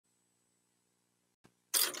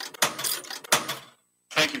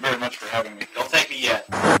Thank you very much for having me. Don't thank me yet.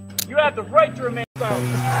 You have the right to remain silent.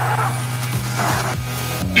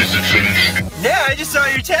 Is it finished? Yeah, I just saw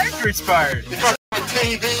your character expired. It's on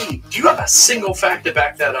TV. Do you have a single fact to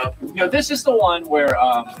back that up? You know, this is the one where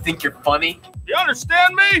Think you're funny? you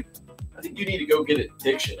understand me? I think you need to go get a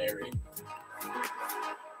dictionary.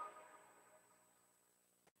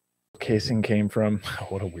 Casing came from.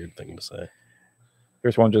 What a weird thing to say.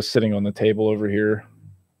 There's one just sitting on the table over here.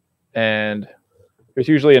 And there's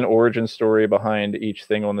usually an origin story behind each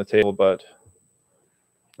thing on the table, but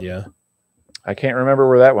Yeah. I can't remember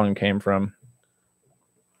where that one came from.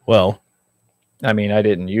 Well, I mean, I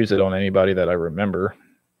didn't use it on anybody that I remember.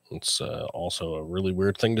 it's also a really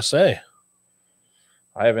weird thing to say.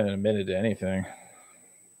 I haven't admitted to anything.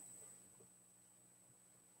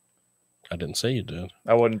 I didn't say you did.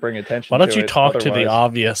 I wouldn't bring attention Why don't to you it talk to the otherwise.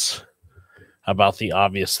 obvious about the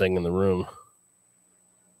obvious thing in the room?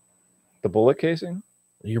 The bullet casing?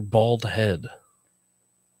 Your bald head.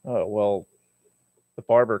 Oh, well, the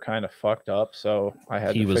barber kind of fucked up, so I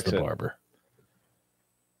had He to was fix the it. barber.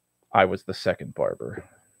 I was the second barber,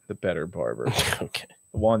 the better barber, Okay.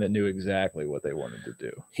 the one that knew exactly what they wanted to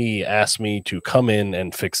do. He asked me to come in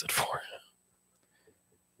and fix it for him.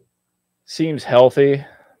 Seems healthy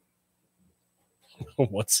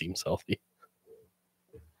What seems healthy?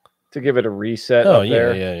 to give it a reset Oh, up yeah,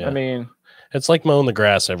 there. yeah, yeah. I mean, It's like mowing the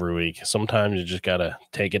grass every week. Sometimes you just gotta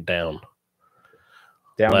take it down.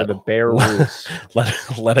 down Let- to the bare roots.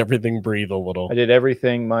 Let everything breathe a little. I did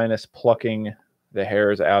everything minus plucking the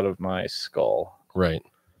hairs out of my skull. Right.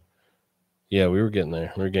 Yeah, we were getting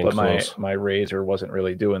there. We were getting But close. my razor wasn't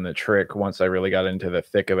really doing the trick once I really got into the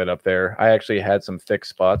thick of it up there. I actually had some thick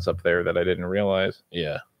spots up there that I didn't realize.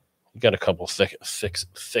 Yeah. You got a couple thick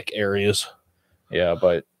areas. Yeah,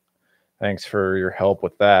 but thanks for your help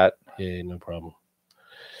with that. Yeah, no problem.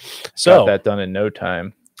 Got So that done in no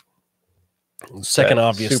time. second that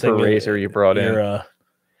obvious super thing razor you brought in.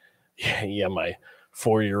 Yeah, my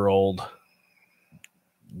 4-year-old.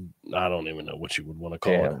 I don't even know what you would want to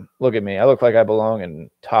call it. Damn, look at me. I look like I belong in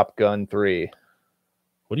Top Gun 3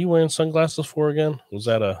 What are you wearing sunglasses for again? Was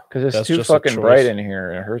that a because it's That's too just a fucking choice. bright in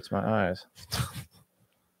here and it hurts my eyes.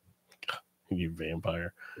 you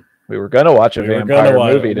vampire? We were gonna watch a We were vampire gonna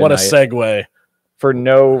watch- movie tonight What a segue. for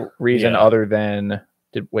no reason Yeah. other than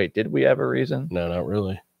did we have a reason? No, not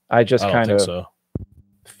really. I just I don't kind think of so.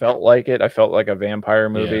 felt like it. I felt like a vampire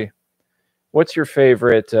movie. What's your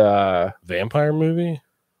favorite? Vampire movie?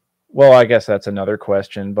 Well, I guess that's another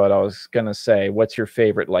question, but I was gonna say, what's your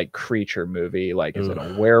favorite like creature movie? Like, is it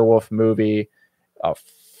a Oof. werewolf movie, a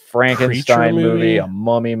Frankenstein Creature movie, movie? a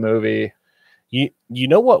mummy movie? You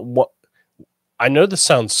know what I know this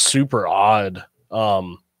sounds super odd.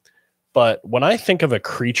 But when I think of a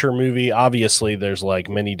creature movie, obviously there's like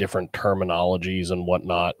many different terminologies and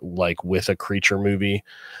whatnot, like with a creature movie.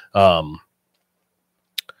 And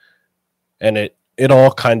it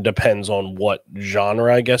all kind of depends on what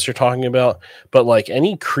genre I guess you're talking about. But like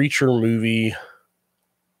any creature movie,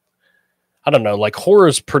 I don't know, like horror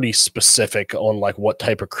is pretty specific on like what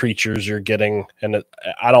type of creatures you're getting. And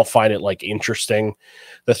I don't find it like interesting.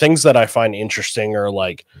 The things that I find interesting are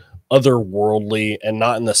like otherworldly, and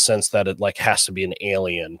not in the sense that it like has to be an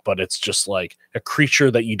alien, but it's just like a creature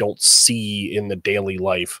that you don't see in the daily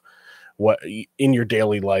life, in your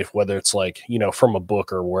daily life, whether it's like, you know, from a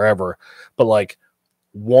book or wherever. But like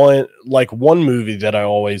one movie that I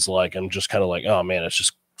always like, I'm just kind of like, oh man, it's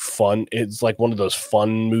just fun. It's like one of those fun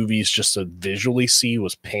movies just to visually see,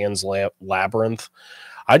 was Pan's Labyrinth.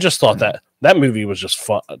 I just thought that movie was just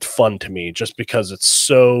fun to me, just because it's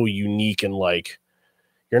so unique and like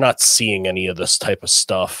you're not seeing any of this type of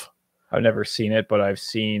stuff. I've never seen it, but I've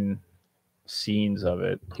seen scenes of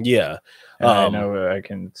it. Yeah. And I know I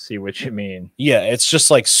can see what you mean. Yeah, it's just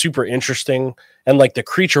like super interesting, and like the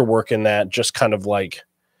creature work in that just kind of like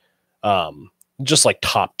just like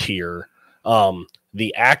top tier.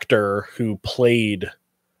 The actor who played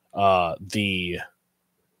I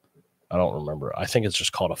don't remember. I think it's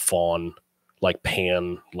just called a faun, like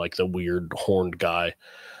Pan, like the weird horned guy.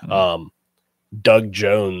 Doug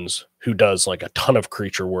Jones, who does like a ton of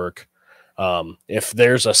creature work. If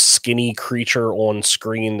there's a skinny creature on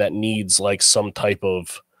screen that needs like some type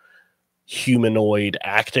of humanoid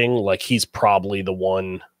acting, like he's probably the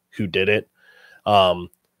one who did it.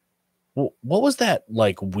 What was that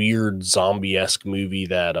like weird zombie-esque movie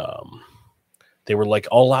that they were like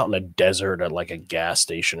all out in a desert at like a gas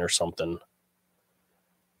station or something?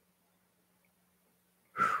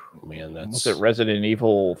 Man, Was it Resident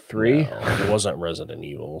Evil 3? No, it wasn't Resident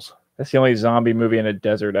Evils. That's the only zombie movie in a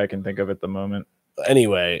desert I can think of at the moment.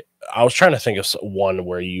 Anyway, I was trying to think of one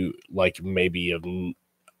where you like maybe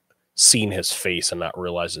seen his face and not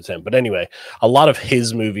realized it's him. But anyway, a lot of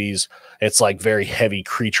his movies, it's like very heavy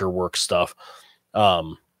creature work stuff.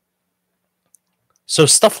 So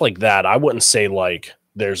stuff like that, I wouldn't say like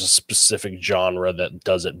there's a specific genre that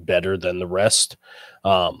does it better than the rest.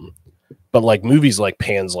 But like movies like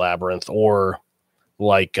Pan's Labyrinth or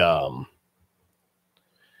like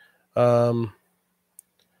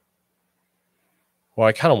well,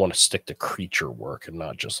 I kind of want to stick to creature work and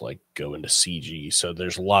not just like go into CG. So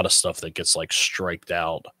there's a lot of stuff that gets like striked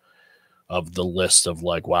out of the list of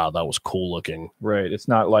like, wow, that was cool looking. Right. It's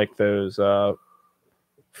not like those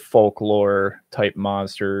folklore type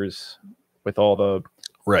monsters with all the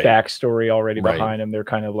backstory already behind them. They're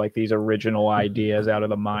kind of like these original ideas out of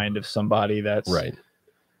the mind of somebody that's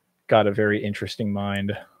got a very interesting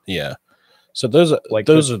mind. Yeah. So those are like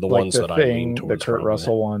those are the ones that I lean towards. The Kurt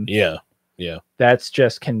Russell one. Yeah. Yeah. That's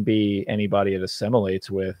just can be anybody it assimilates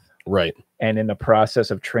with. Right. And in the process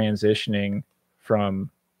of transitioning from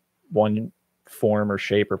one form or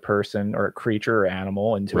shape or person or creature or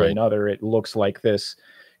animal into another, it looks like this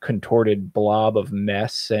contorted blob of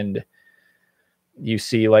mess. And you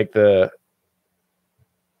see like the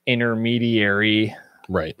intermediary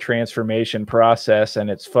transformation process, and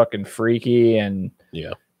it's fucking freaky and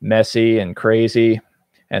messy and crazy.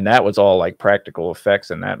 And that was all like practical effects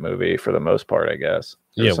in that movie for the most part, I guess.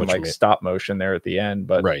 There's some like stop motion there at the end,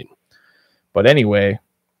 but but anyway,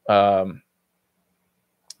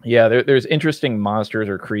 there's interesting monsters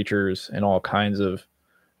or creatures in all kinds of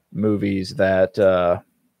movies that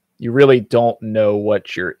you really don't know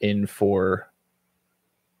what you're in for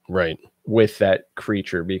with that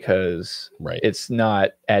creature, because it's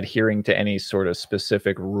not adhering to any sort of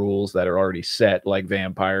specific rules that are already set, like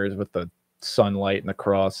vampires with the sunlight and the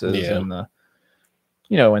crosses and the,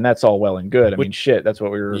 you know, and that's all well and good. I mean, shit, that's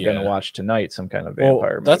what we were going to watch tonight, some kind of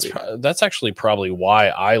vampire movie. That's actually probably why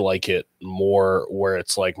I like it more, where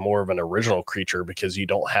it's like more of an original creature, because you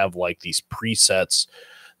don't have like these presets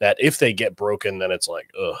that if they get broken, then it's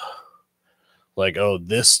like, ugh. Like, oh,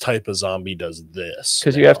 this type of zombie does this.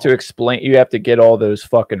 Because you have to explain, you have to get all those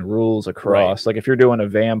fucking rules across. Like if you're doing a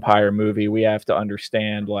vampire movie, we have to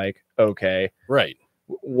understand like, okay.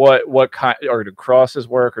 What kind, or do crosses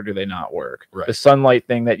work or do they not work? The sunlight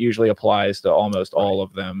thing that usually applies to almost all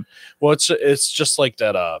of them. Well, it's just like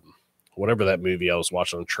that whatever that movie I was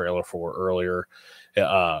watching the trailer for earlier.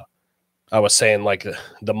 I was saying like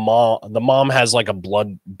the mom has like a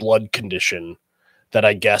blood condition that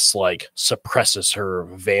I guess like suppresses her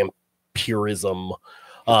vampirism.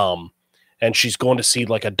 And she's going to see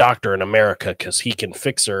like a doctor in America because he can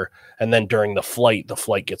fix her. And then during the flight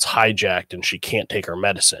gets hijacked and she can't take her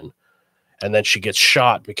medicine. And then she gets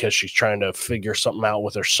shot because she's trying to figure something out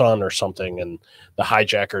with her son or something. And the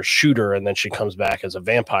hijackers shoot her. And then she comes back as a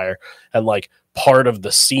vampire. And like part of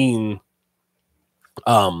the scene,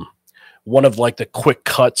 one of like the quick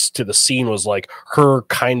cuts to the scene was like her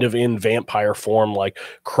kind of in vampire form, like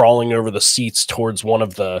crawling over the seats towards one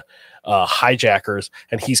of the hijackers,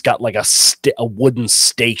 and he's got like a wooden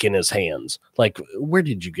stake in his hands. Like, where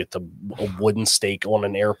did you get a wooden stake on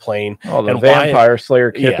an airplane? Oh, the vampire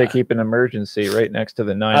slayer kit they keep in emergency right next to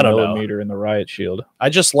the 9mm in the riot shield. I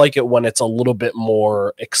just like it when it's a little bit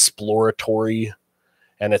more exploratory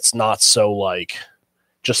and it's not so like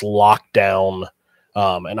just locked down.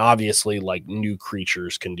 And obviously like new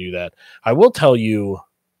creatures can do that. I will tell you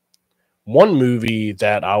one movie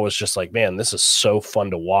that I was just like, man, this is so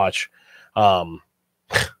fun to watch.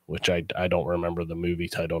 Which I don't remember the movie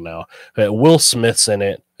title now. But Will Smith's in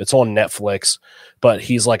it. It's on Netflix, but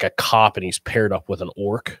he's like a cop and he's paired up with an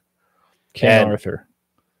orc. King Arthur.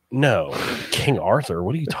 No, King Arthur.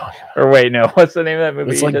 What are you talking about? Or wait, no. What's the name of that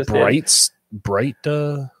movie? It's like Bright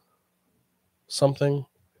something.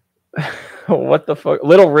 What the fuck?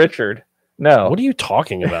 Little Richard. No. What are you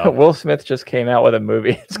talking about? Will Smith just came out with a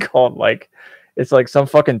movie. It's called like, it's like some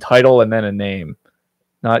fucking title and then a name.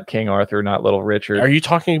 Not King Arthur, not Little Richard. Are you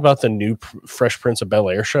talking about the new Fresh Prince of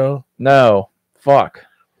Bel-Air show? No. Fuck.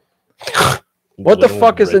 What the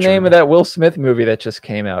fuck is the name of that Will Smith movie that just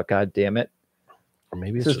came out? God damn it. Or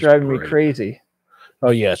maybe this is driving me crazy.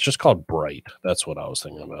 Oh yeah, it's just called Bright. That's what I was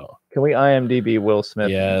thinking about. Can we IMDb Will Smith?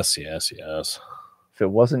 Yes. If it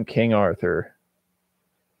wasn't King Arthur.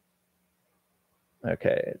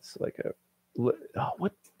 Okay, it's like a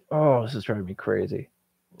what? Oh, this is driving me crazy.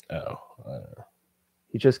 Oh,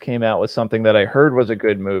 he just came out with something that I heard was a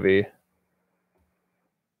good movie.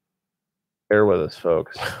 Bear with us,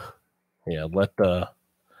 folks. Yeah, let the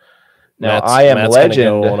now I Am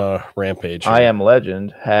Legend go on a rampage. I Am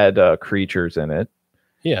Legend had creatures in it.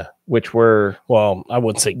 Yeah, which were I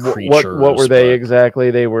wouldn't say creatures. What were they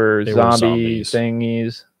exactly? They were zombie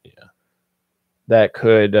thingies. Yeah, that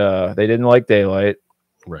could they didn't like daylight.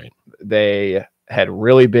 Right. They had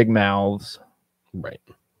really big mouths. Right.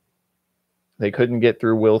 They couldn't get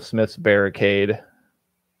through Will Smith's barricade.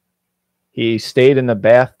 He stayed in the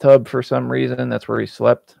bathtub for some reason. That's where he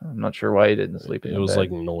slept. I'm not sure why he didn't sleep in It the was bed.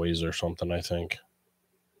 like noise or something, I think.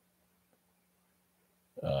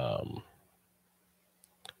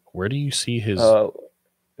 Where do you see his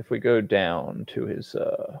if we go down to his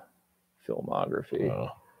filmography,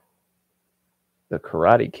 The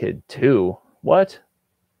Karate Kid 2. What?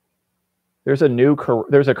 There's a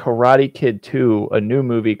Karate Kid 2, a new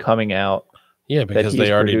movie coming out. Yeah, because they he's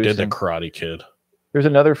already did producing. the Karate Kid. There's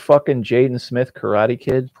another fucking Jaden Smith Karate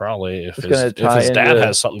Kid. Probably if It's his, gonna if tie his dad into-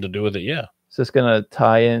 has something to do with it. Yeah. Is this gonna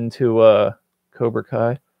tie into Cobra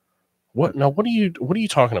Kai? What? Now, what are you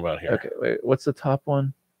talking about here? Okay, wait. What's the top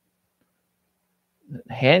one?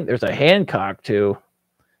 There's a Hancock too.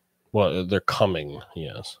 Well, they're coming.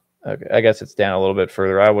 Yes. Okay, I guess it's down a little bit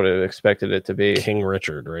further. I would have expected it to be King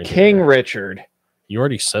Richard, right? King here. Richard. You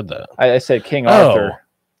already said that. I said King Oh. Arthur,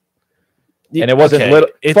 and it wasn't Okay, little.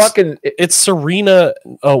 It's it's Serena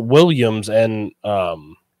Williams and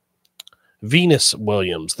Venus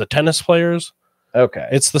Williams, the tennis players. Okay.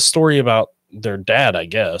 It's the story about their dad, I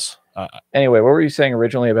guess. Anyway, what were you saying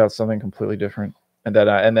originally about something completely different? And then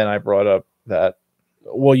I brought up that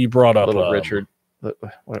Well, you brought up little Richard.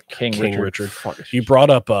 What, King Richard. Fuck, You brought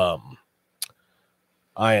up I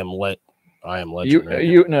am legend. right?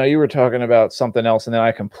 you were talking about something else, and then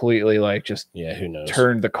I completely just Yeah, who knows?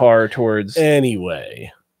 turned the car towards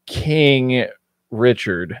Anyway, King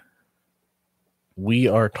Richard. we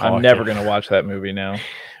are talking. I'm never gonna watch that movie now.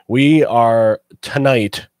 We are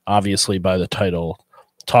tonight, obviously by the title,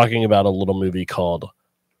 talking about a little movie called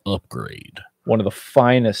Upgrade. One of the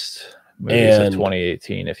finest movies of And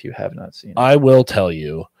 2018. If you have not seen it. I will tell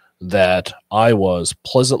you that I was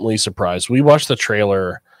pleasantly surprised. We watched the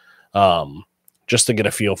trailer just to get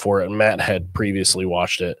a feel for it. Matt had previously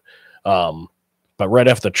watched it. But right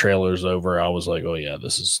after the trailer's over, I was like, oh yeah,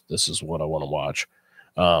 this is what I want to watch.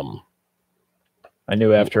 I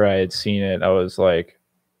knew after I had seen it, I was like,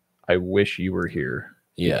 I wish you were here.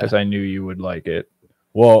 Yeah. Because I knew you would like it.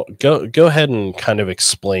 Well, go ahead and kind of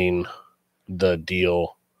explain the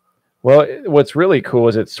deal. Well, what's really cool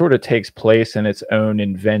is it sort of takes place in its own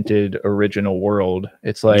invented original world.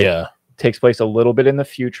 It's like Yeah. takes place a little bit in the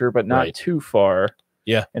future, but not Right. too far.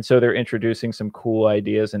 Yeah. And so they're introducing some cool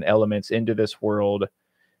ideas and elements into this world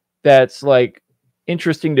that's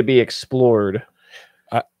interesting to be explored.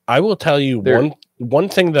 I will tell you one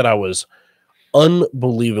thing that I was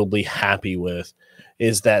unbelievably happy with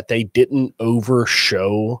is that they didn't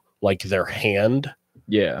overshow their hand.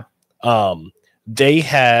 Yeah. They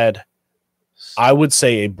had, I would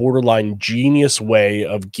say, a borderline genius way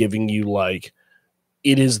of giving you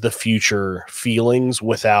it is the future feelings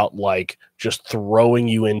without just throwing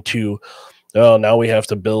you into, oh, now we have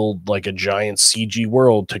to build a giant CG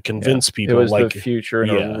world to convince people. It was the future in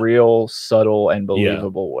yeah. a real subtle and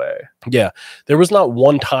believable way. Yeah. There was not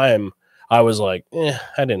one time I was like, I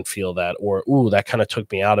didn't feel that, or, ooh, that kind of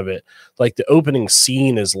took me out of it. The opening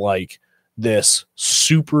scene is this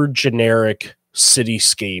super generic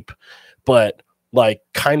cityscape, but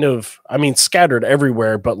scattered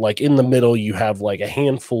everywhere, but in the middle you have a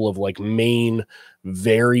handful of main,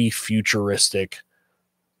 very futuristic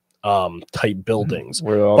type buildings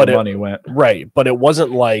Where all But the it- money went. right, but it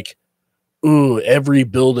wasn't ooh, every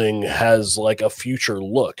building has a future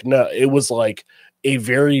look. No, it was a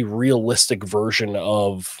very realistic version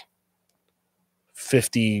of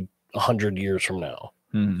 50 100 years from now.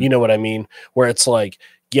 Mhm. You know what I mean? Where it's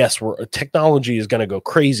yes, technology is going to go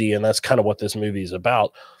crazy, and that's kind of what this movie is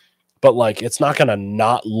about. But it's not going to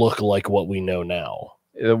not look like what we know now.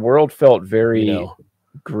 The world felt very You know?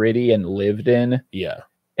 gritty and lived in, Yeah,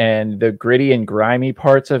 and the gritty and grimy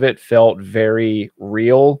parts of it felt very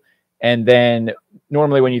real. And then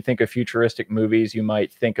normally when you think of futuristic movies, you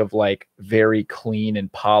might think of very clean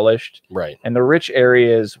and polished. right. And the rich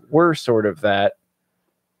areas were sort of that,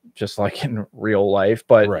 just like in real life,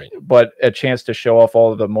 but Right. but a chance to show off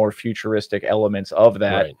all of the more futuristic elements of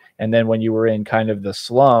that. Right. And then when you were in kind of the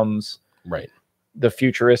slums, Right. the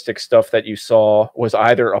futuristic stuff that you saw was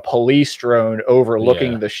either a police drone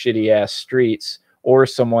overlooking Yeah. the shitty ass streets, or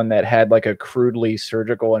someone that had a crudely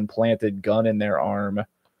surgical implanted gun in their arm.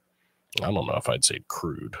 I don't know if I'd say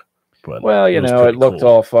crude, but Well, was it pretty looked cool.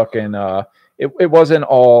 all fucking it wasn't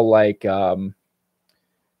all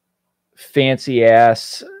fancy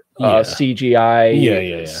ass Yeah. CGI Yeah.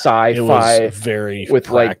 It sci-fi was very with,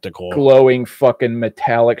 practical. glowing fucking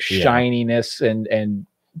metallic Yeah. shininess and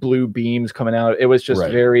blue beams coming out. It was just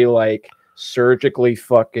Right. very surgically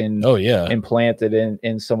fucking Oh yeah. implanted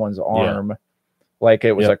in someone's arm, like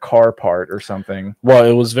it was a car part or something. Well,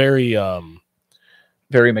 it was very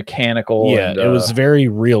very mechanical. Yeah, and, it was very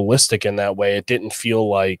realistic in that way. It didn't feel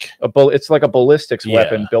like it's like a ballistics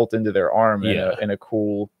weapon built into their arm in a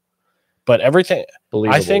cool, but everything,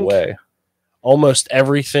 believable I think way. Almost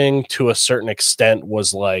everything to a certain extent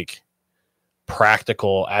was like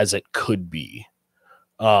practical as it could be.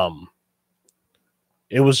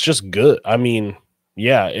 It was just good. I mean,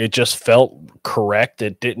 yeah, it just felt correct.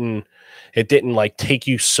 It didn't like take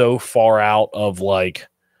you so far out of like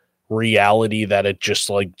reality that it just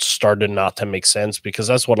like started not to make sense, because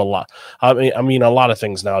that's what a lot of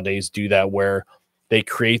things nowadays do that, where they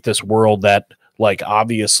create this world that like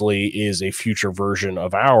obviously is a future version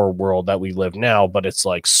of our world that we live now, but it's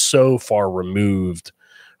like so far removed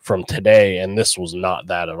from today, and this was not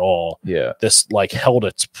that at all. Yeah, this like held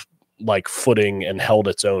its like footing and held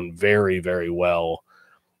its own very, very well,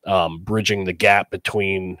 bridging the gap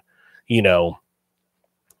between, you know,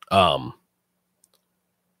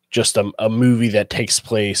 just a movie that takes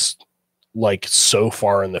place like so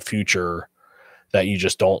far in the future that you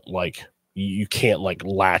just don't like, you can't like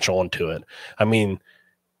latch onto it. I mean,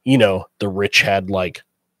 you know, the rich had like,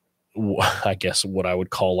 I guess what I would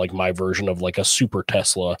call like my version of like a super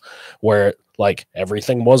Tesla, where like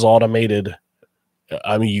everything was automated.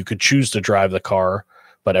 I mean, you could choose to drive the car,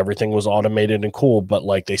 but everything was automated and cool, but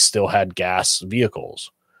like they still had gas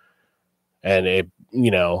vehicles. And it, you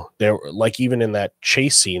know, there like even in that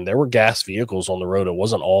chase scene, there were gas vehicles on the road. It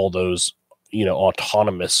wasn't all those, you know,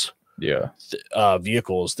 autonomous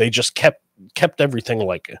vehicles. They just kept everything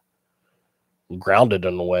like grounded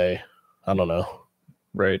in a way. I don't know.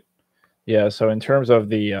 Right. Yeah. So in terms of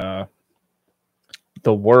the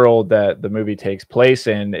world that the movie takes place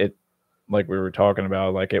in, it, like we were talking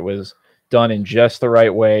about, like it was done in just the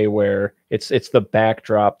right way, where it's the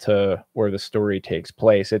backdrop to where the story takes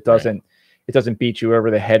place. It doesn't beat you over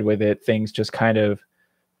the head with it. Things just kind of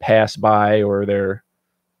pass by, or they're,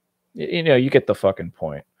 you know, you get the fucking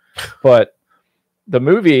point. But the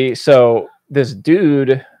movie, so this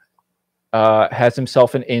dude has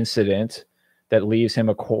himself an incident that leaves him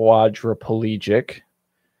a quadriplegic,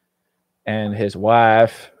 and his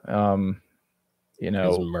wife, you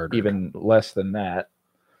know, even less than that.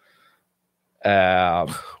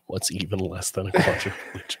 What's even less than a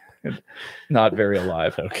quadriplegic? Not very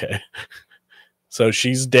alive. Okay. So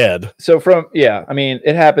she's dead. So I mean,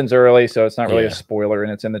 it happens early, so it's not really a spoiler,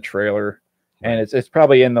 and it's in the trailer, and it's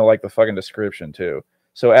probably in the fucking description too.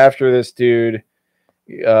 So after this dude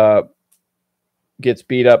gets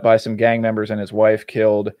beat up by some gang members and his wife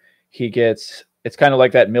killed, it's kind of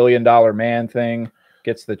like that $1 Million Man thing.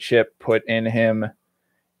 Gets the chip put in him,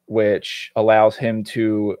 which allows him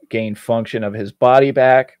to gain function of his body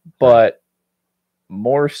back. But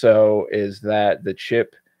more so is that the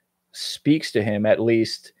chip speaks to him, at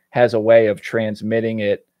least has a way of transmitting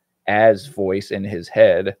it as voice in his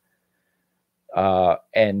head,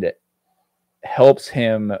 and helps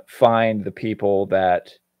him find the people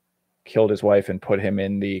that killed his wife and put him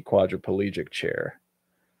in the quadriplegic chair.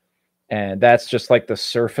 And that's just like the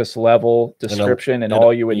surface level description and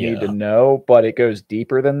all you would need to know, but it goes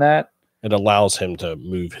deeper than that. It allows him to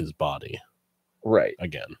move his body. Right.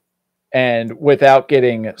 Again. And without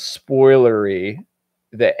getting spoilery,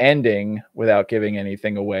 the ending, without giving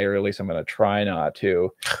anything away, or at least I'm going to try not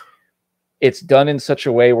to, it's done in such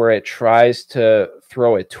a way where it tries to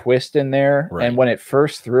throw a twist in there. Right. And when it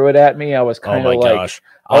first threw it at me, I was kind of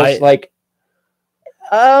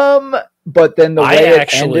but then the way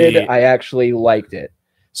it ended, I actually liked it.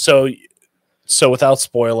 So without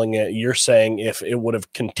spoiling it, you're saying if it would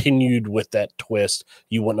have continued with that twist,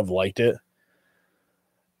 you wouldn't have liked it?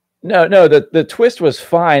 No, the twist was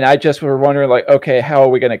fine. I just were wondering, like, okay, how are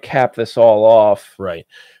we going to cap this all off? Right.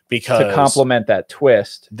 Because to complement that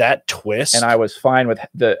twist. And I was fine with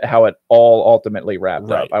how it all ultimately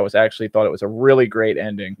wrapped up. I was actually thought it was a really great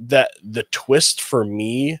ending. The twist for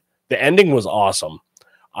me, the ending was awesome.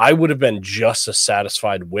 I would have been just as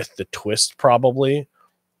satisfied with the twist, probably,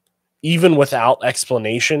 even without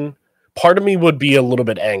explanation. Part of me would be a little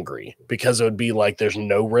bit angry because it would be like there's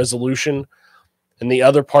no resolution. And the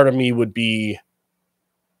other part of me would be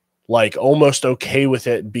like almost okay with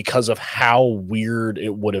it because of how weird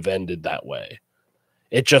it would have ended that way.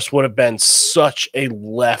 It just would have been such a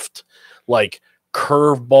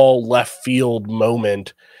curveball left field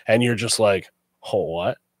moment. And you're just like, oh,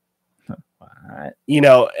 what? You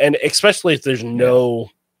know, and especially if there's no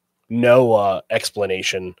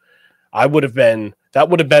explanation, that would have been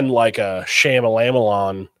like a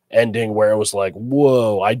Shyamalan ending where it was like,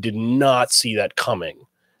 whoa, I did not see that coming.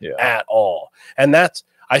 at all. And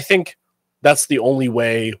I think that's the only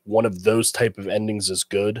way one of those type of endings is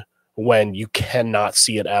good, when you cannot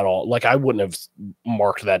see it at all. Like, I wouldn't have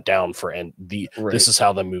marked that down for this is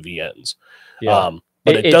how the movie ends. Yeah.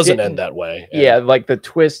 But it doesn't end that way. Yeah, like the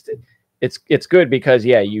twist, it's good because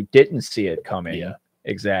you didn't see it coming. Yeah.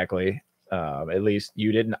 Exactly. At least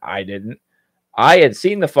you didn't. I didn't. I had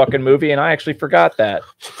seen the fucking movie and I actually forgot that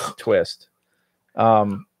twist.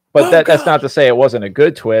 But that's not to say it wasn't a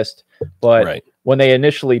good twist. But when they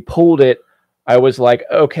initially pulled it, I was like,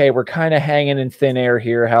 okay, we're kind of hanging in thin air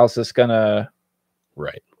here. How's this gonna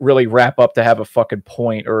really wrap up to have a fucking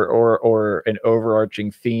point or an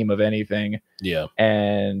overarching theme of anything? Yeah.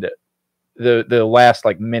 And the last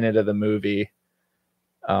like minute of the movie,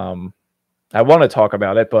 I want to talk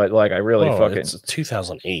about it, but like I really it's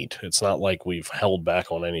 2008. It's not like we've held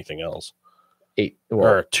back on anything else.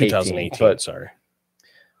 2018, but sorry.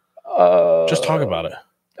 Just talk about it.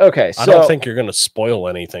 Okay, so I don't think you're going to spoil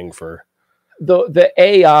anything for the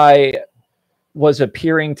AI was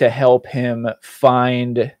appearing to help him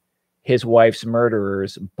find his wife's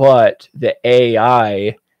murderers, but the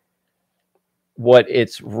AI, what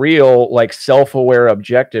its real like self-aware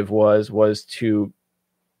objective was to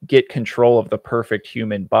get control of the perfect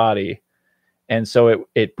human body. And so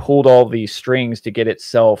it pulled all these strings to get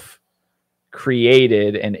itself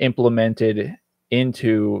created and implemented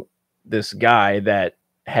into this guy that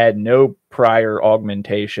had no prior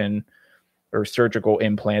augmentation or surgical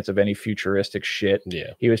implants of any futuristic shit.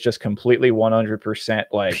 Yeah. He was just completely 100%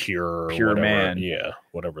 like pure whatever, man. Yeah.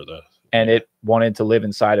 Whatever and it wanted to live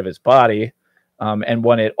inside of his body. And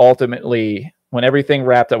when everything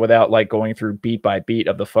wrapped up without like going through beat by beat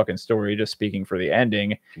of the fucking story, just speaking for the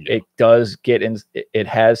ending, it does get in, it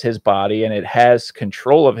has his body and it has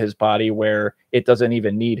control of his body where it doesn't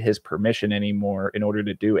even need his permission anymore in order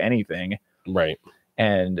to do anything. Right.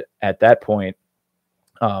 And at that point,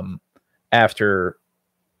 after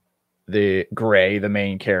the Gray, the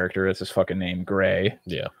main character, is his fucking name, Gray.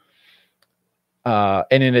 Yeah.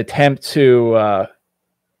 In an attempt to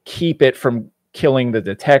keep it from killing the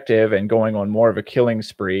detective and going on more of a killing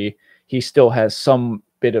spree, he still has some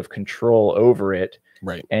bit of control over it,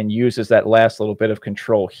 right? And uses that last little bit of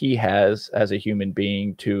control he has as a human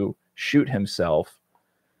being to shoot himself.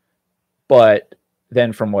 But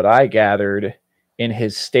then from what I gathered, in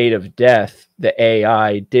his state of death, the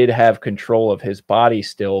AI did have control of his body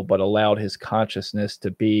still, but allowed his consciousness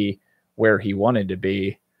to be where he wanted to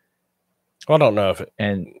be. Well, I don't know if it,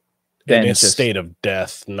 and then in his state of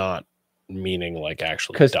death, not meaning like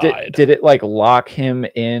actually died. Did it like lock him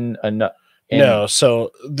in no,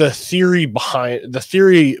 so the theory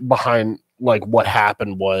behind like what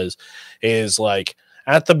happened is like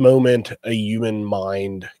at the moment a human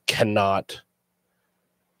mind cannot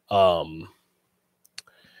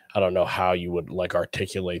I don't know how you would like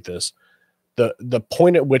articulate this. The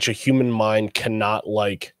point at which a human mind cannot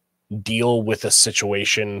like deal with a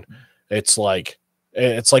situation, it's like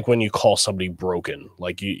when you call somebody broken,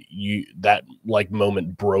 like you that like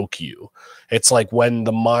moment broke you. It's like when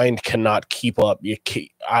the mind cannot keep up.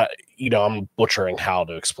 I'm butchering how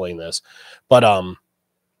to explain this, but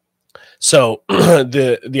so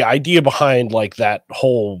the idea behind like that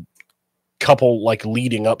whole couple like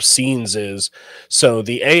leading up scenes is, so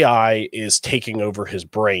the AI is taking over his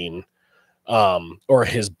brain, or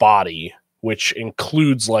his body, which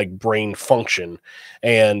includes like brain function,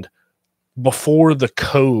 and before the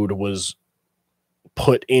code was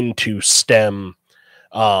put into STEM,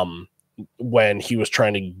 when he was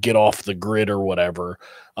trying to get off the grid or whatever.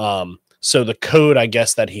 So the code, I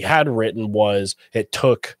guess, that he had written was it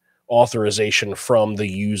took authorization from the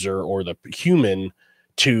user or the human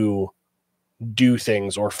to do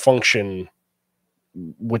things or function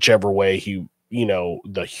whichever way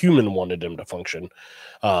the human wanted him to function,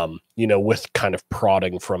 with kind of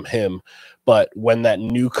prodding from him. But when that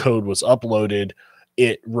new code was uploaded,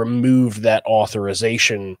 it removed that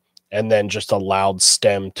authorization and then just allowed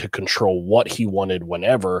STEM to control what he wanted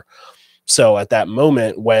whenever. So at that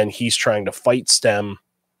moment, when he's trying to fight STEM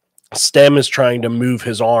is trying to move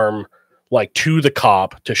his arm like to the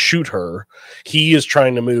cop to shoot her. He is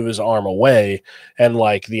trying to move his arm away. And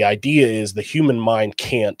like the idea is the human mind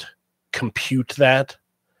can't compute that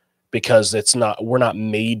because we're not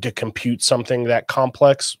made to compute something that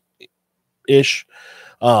complex ish.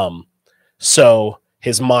 So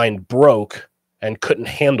his mind broke and couldn't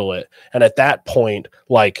handle it. And at that point,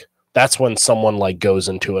 like that's when someone like goes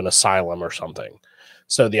into an asylum or something.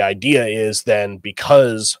 So the idea is then,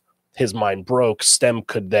 because his mind broke, STEM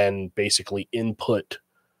could then basically input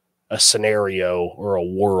a scenario or a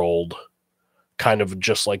world, kind of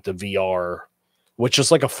just like the VR which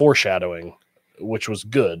is like a foreshadowing, which was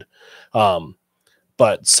good.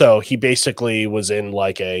 But so he basically was in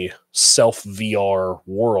like a self VR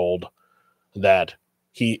world that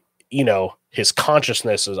he, you know, his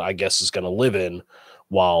consciousness is, I guess, is going to live in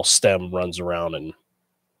while Stem runs around and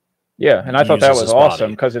and I thought that uses was his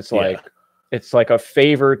awesome body. because it's like a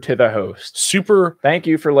favor to the host. Super. Thank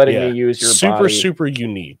you for letting me use your body. Super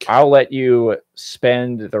unique. I'll let you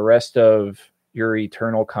spend the rest of your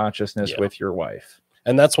eternal consciousness with your wife.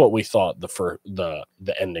 And that's what we thought the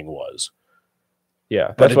ending was.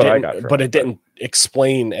 Yeah, that's what I got from it didn't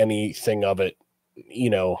explain anything of it, you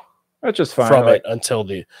know. That's just fine. From it until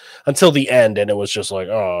the end, and it was just like,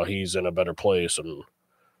 oh, he's in a better place, and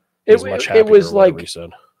he's much happier. It was like he said.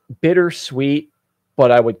 Bittersweet,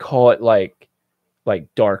 but I would call it like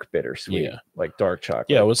dark bittersweet, like dark chocolate.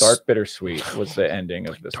 Yeah, it was dark bittersweet was the ending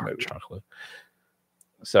of this dark movie. Chocolate.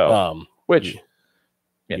 So, which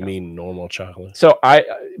you mean normal chocolate? So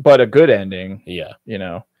but a good ending. Yeah, you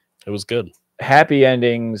know, it was good. Happy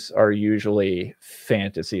endings are usually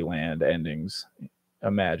Fantasyland endings,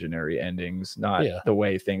 imaginary endings, not the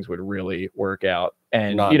way things would really work out.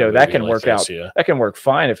 And not you know that can like work out. That can work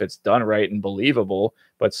fine if it's done right and believable.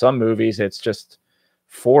 But some movies, it's just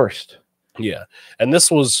forced. Yeah, and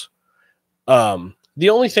this was the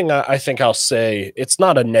only thing I think I'll say. It's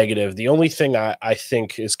not a negative. The only thing I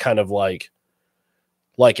think is kind of like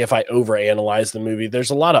if I overanalyze the movie,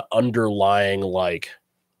 there's a lot of underlying like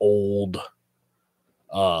old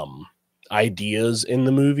ideas in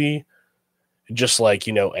the movie, just like,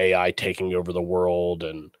 you know, AI taking over the world,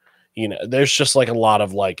 and you know, there's just like a lot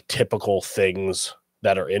of like typical things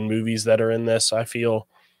that are in movies that are in this, I feel.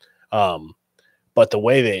 But the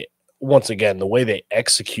way they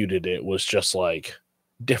executed it was just like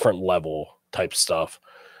different level type stuff.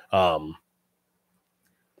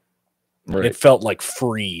 It felt like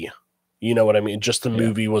free. You know what I mean? Just the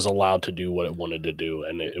movie was allowed to do what it wanted to do,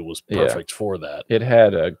 and it was perfect for that. It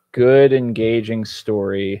had a good, engaging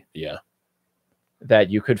story. Yeah. That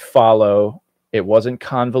you could follow. It wasn't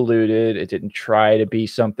convoluted. It didn't try to be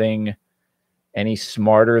something any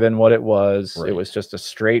smarter than what it was. Right. It was just a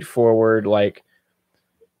straightforward, like,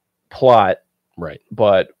 plot. Right.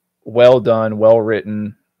 But well done, well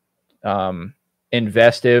written,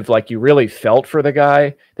 investive. Like, you really felt for the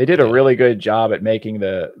guy. They did a really good job at making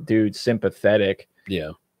the dude sympathetic.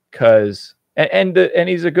 Yeah. Because and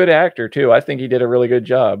he's a good actor too. I think he did a really good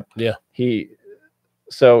job. Yeah. He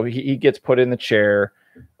gets put in the chair,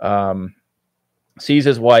 sees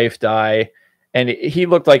his wife die, and he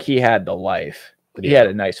looked like he had the life. He had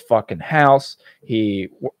a nice fucking house. He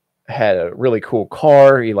had a really cool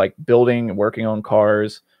car. He liked building and working on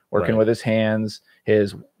cars, working with his hands.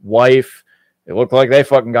 His wife, it looked like they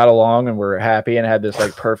fucking got along and were happy and had this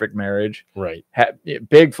like perfect marriage. Right.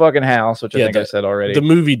 Big fucking house, which I think I said already. The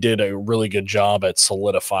movie did a really good job at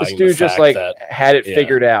solidifying this dude the just fact like that, had it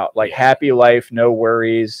figured out, like happy life, no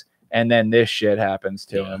worries. And then this shit happens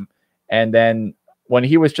to him. And then when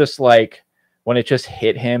he was just like, when it just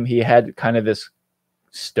hit him, he had kind of this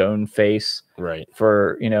stone face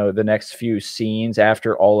for, you know, the next few scenes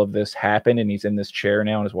after all of this happened. And he's in this chair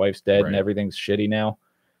now and his wife's dead and everything's shitty now.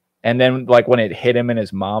 And then like when it hit him and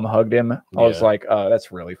his mom hugged him, I was like, oh,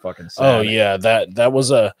 that's really fucking sad. Oh yeah. That was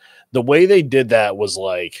the way they did that was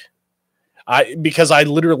like, because I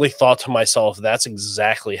literally thought to myself, that's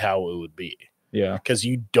exactly how it would be. Yeah. Because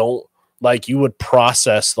you don't, like, you would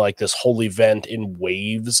process like this whole event in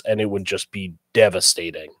waves and it would just be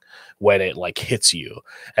devastating when it like hits you.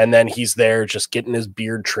 And then he's there just getting his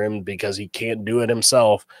beard trimmed because he can't do it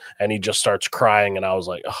himself. And he just starts crying. And I was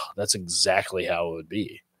like, oh, that's exactly how it would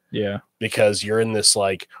be. Yeah. Because you're in this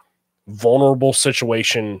like vulnerable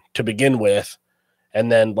situation to begin with.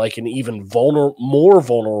 And then like an even more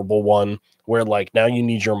vulnerable one where like now you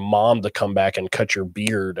need your mom to come back and cut your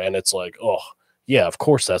beard. And it's like, oh, yeah, of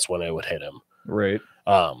course that's when it would hit him. Right.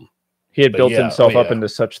 He had built himself up yeah. into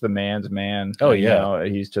such the man's man. Oh, and, yeah. You know,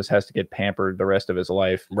 he just has to get pampered the rest of his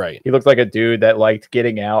life. Right. He looked like a dude that liked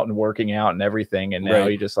getting out and working out and everything. And now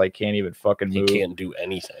Right. he just like can't even fucking move. He can't do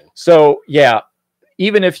anything. So, yeah,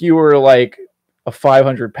 even if you were like a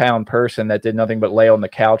 500-pound person that did nothing but lay on the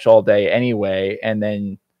couch all day anyway, and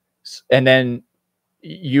then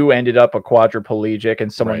you ended up a quadriplegic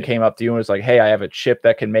and someone Right. came up to you and was like, hey, I have a chip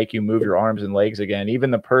that can make you move your arms and legs again. Even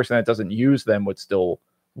the person that doesn't use them would still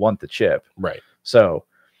want the chip. Right. So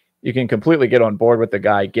you can completely get on board with the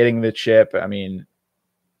guy getting the chip. I mean,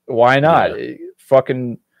 why not?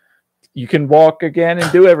 Fucking, you can walk again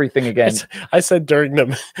and do everything again. I said during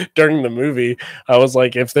the movie, I was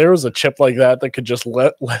like, if there was a chip like that could just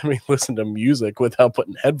let me listen to music without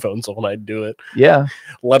putting headphones on, I'd do it. Yeah.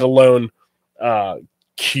 Let alone,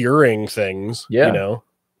 curing things. Yeah. You know.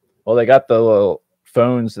 Well, they got the little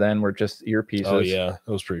phones then were just earpieces. Oh yeah,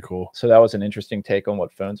 that was pretty cool. So that was an interesting take on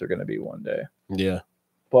what phones are going to be one day. Yeah.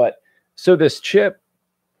 But so this chip,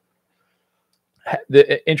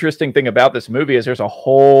 the interesting thing about this movie is there's a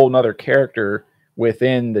whole nother character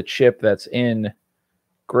within the chip that's in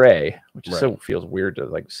Gray, which is so feels weird to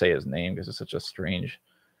like say his name because it's such a strange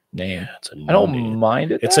name. Yeah, it's a new I don't name.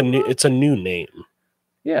 mind it. It's a new name.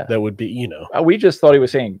 Yeah. That would be, you know. We just thought he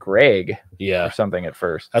was saying Greg Yeah. or something at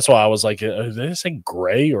first. That's why I was like, did they say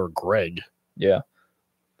Gray or Greg? Yeah.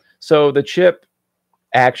 So the chip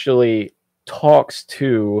actually talks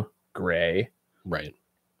to Gray. Right.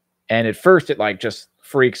 And at first it like just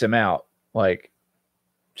freaks him out. Like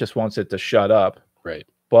just wants it to shut up. Right.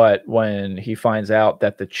 But when he finds out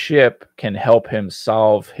that the chip can help him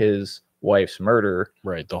solve his wife's murder.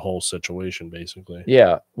 Right. The whole situation, basically.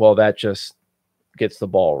 Yeah. Well, that just gets the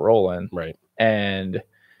ball rolling. Right. And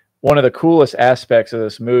one of the coolest aspects of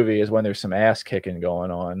this movie is when there's some ass kicking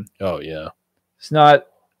going on. Oh, yeah. It's not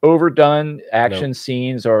overdone. Action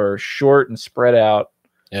scenes are short and spread out.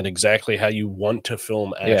 And exactly how you want to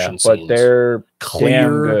film action Yeah, scenes. but they're clear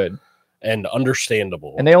damn good. And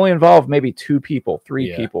understandable. And they only involve maybe three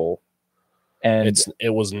people. And it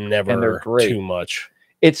was never too much.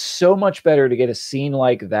 It's so much better to get a scene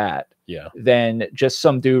like that than just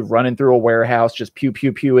some dude running through a warehouse, just pew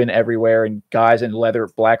pew pew in everywhere, and guys in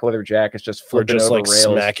black leather jackets just flipping over like rails,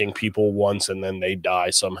 smacking people once and then they die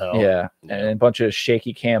somehow. Yeah, and a bunch of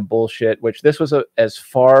shaky cam bullshit. Which this was as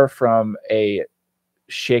far from a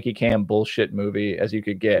shaky cam bullshit movie as you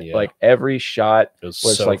could get. Yeah. Like every shot was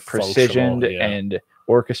so like precisioned functional, and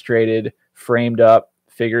orchestrated, framed up,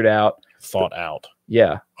 figured out, thought out.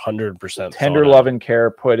 Yeah, 100% tender love and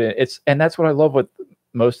care put in. And that's what I love with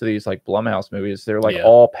most of these like Blumhouse movies. They're like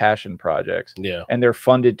all passion projects. Yeah, and they're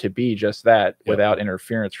funded to be just that without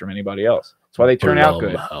interference from anybody else. That's why they turn out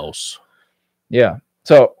good. Blumhouse. Yeah.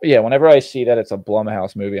 So yeah, whenever I see that it's a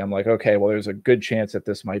Blumhouse movie, I'm like, okay, well, there's a good chance that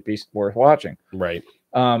this might be worth watching. Right.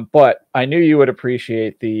 But I knew you would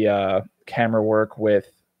appreciate the camera work with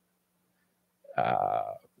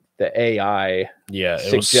the AI. Yeah,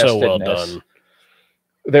 it was so well done.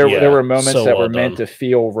 There were moments that were meant to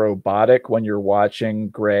feel robotic when you're watching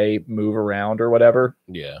Gray move around or whatever.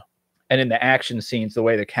 Yeah. And in the action scenes, the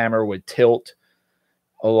way the camera would tilt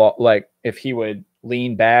a lot, like if he would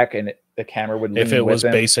lean back and the camera would lean if it was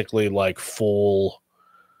with him. Basically like full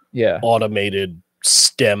automated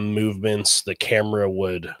stem movements, the camera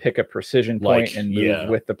would pick a precision point and move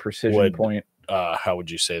with the precision point. How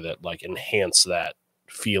would you say that? Like enhance that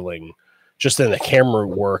feeling just in the camera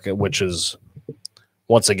work, which is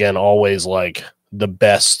once again always like the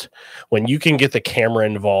best when you can get the camera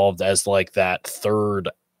involved as like that third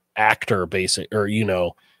actor, or you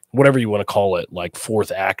know, whatever you want to call it, like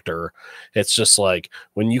fourth actor. It's just like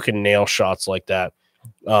when you can nail shots like that.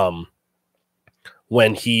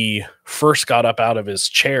 When he first got up out of his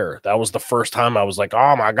chair, that was the first time I was like,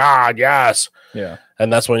 oh my God, yes. Yeah.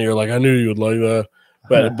 And that's when you're like, I knew you would like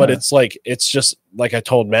that. But it's like, it's just like I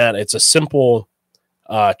told Matt, it's a simple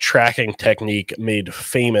tracking technique made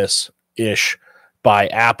famous-ish by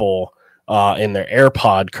Apple in their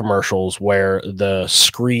AirPod commercials, where the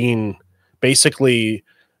screen basically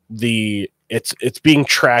it's being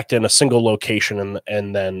tracked in a single location,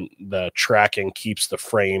 and then the tracking keeps the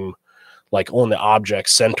frame like on the object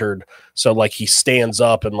centered. So like he stands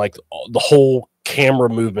up and like the whole camera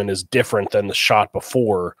movement is different than the shot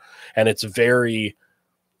before. And it's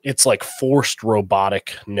like forced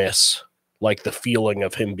roboticness, like the feeling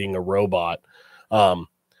of him being a robot.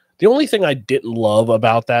 The only thing I didn't love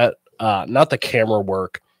about that, not the camera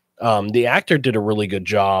work, the actor did a really good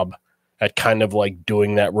job at kind of like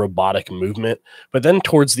doing that robotic movement. But then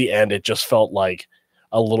towards the end, it just felt like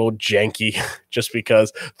a little janky, just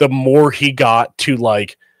because the more he got to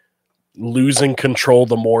like losing control,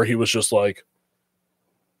 the more he was just like,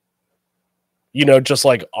 you know, just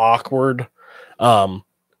like awkward.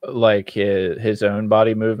 Like his own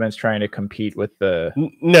body movements trying to compete with the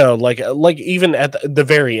no, like even at the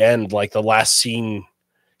very end, like the last scene,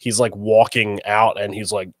 he's like walking out and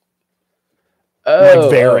he's like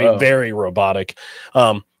very robotic.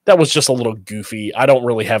 That was just a little goofy. I don't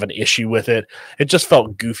really have an issue with it. It just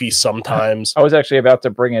felt goofy sometimes. I was actually about to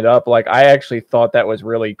bring it up. Like, I actually thought that was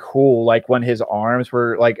really cool. Like when his arms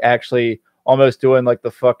were like actually almost doing like the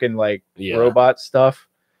fucking like robot stuff.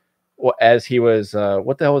 Well, as he was,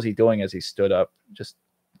 what the hell was he doing as he stood up? Just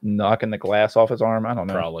knocking the glass off his arm? I don't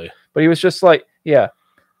know. Probably. But he was just like, I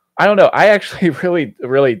don't know. I actually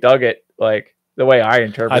really dug it. Like the way I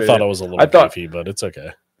interpreted it. I thought it was a little goofy, but it's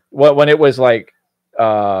okay. When it was like,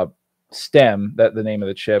 STEM, that the name of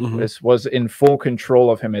the chip, this was in full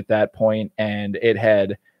control of him at that point, and it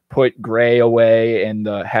had put Gray away in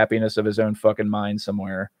the happiness of his own fucking mind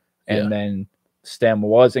somewhere, and then STEM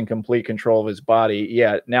was in complete control of his body.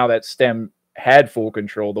 Yeah, now that STEM had full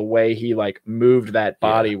control, the way he like moved that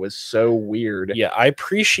body was so weird. Yeah, I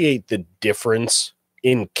appreciate the difference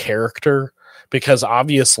in character, because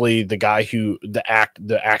obviously the guy who the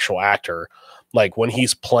actual actor, like when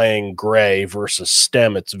he's playing Gray versus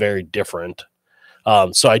STEM, it's very different.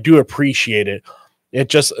 So I do appreciate it. It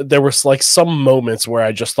just, there was like some moments where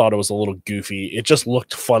I just thought it was a little goofy. It just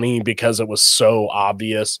looked funny because it was so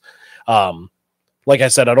obvious. Like I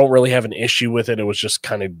said, I don't really have an issue with it. It was just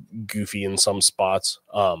kind of goofy in some spots.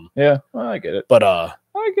 Yeah, well, I get it. But I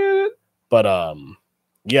get it. But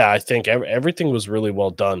yeah, I think everything was really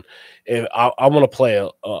well done. I want to play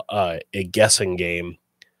a guessing game.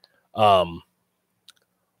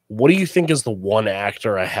 What do you think is the one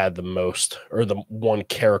actor I had the most, or the one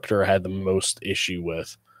character I had the most issue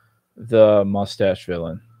with? The mustache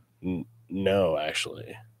villain. No,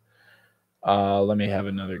 actually. Let me have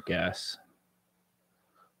another guess.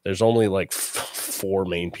 There's only like 4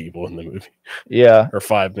 main people in the movie. Yeah. Or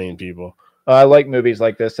 5 main people. I like movies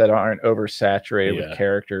like this that aren't oversaturated with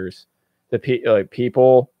characters. The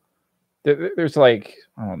people, there's like,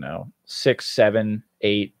 I don't know, 6, 7,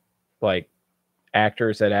 8 like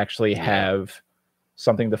actors that actually have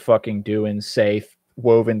something to fucking do and say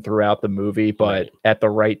woven throughout the movie, but at the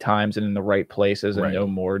right times and in the right places, and no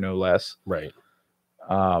more, no less. Right.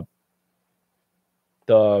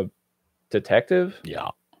 The detective.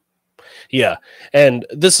 Yeah. And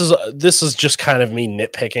this is just kind of me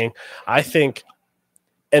nitpicking. I think,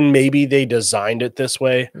 and maybe they designed it this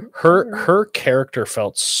way, her character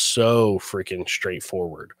felt so freaking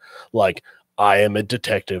straightforward. Like, I am a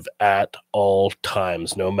detective at all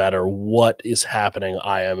times, no matter what is happening.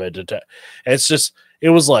 I am a detective. It's just, it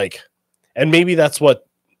was like, and maybe that's what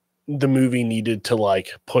the movie needed to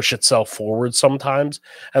like push itself forward sometimes.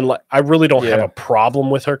 And like, I really don't have a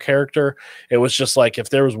problem with her character. It was just like,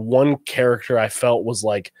 if there was one character I felt was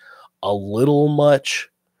like a little much,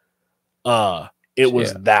 it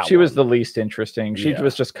was that she one. was the least interesting. She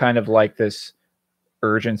was just kind of like this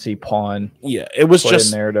urgency pawn. Yeah, it was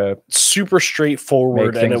just in there to super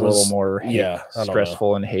straightforward, make things and it was a little more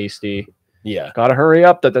stressful and hasty. Yeah, gotta hurry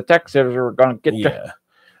up. The detectives are gonna get you.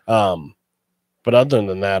 But other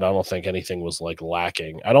than that, I don't think anything was like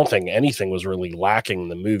lacking. I don't think anything was really lacking in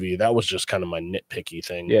the movie. That was just kind of my nitpicky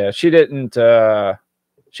thing. Yeah, she didn't.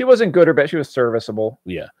 She wasn't good or bad. She was serviceable.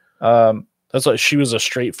 Yeah. That's like, she was a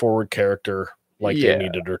straightforward character, like they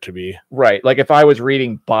needed her to be. Right. Like if I was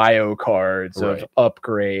reading bio cards of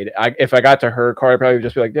upgrade, if I got to her card, I'd probably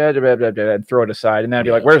just be like, and throw it aside, and then I'd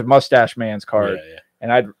be like, "Where's Mustache Man's card?"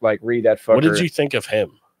 And I'd like read that fucker. What did you think of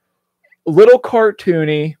him? A little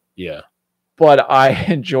cartoony. Yeah. But I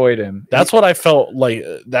enjoyed him. That's what I felt like.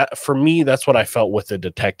 That for me, that's what I felt with the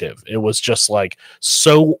detective. It was just like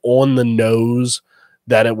so on the nose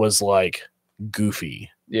that it was like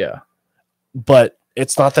goofy. Yeah. But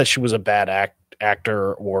it's not that she was a bad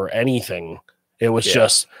actor or anything. It was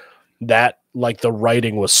just that like the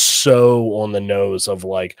writing was so on the nose of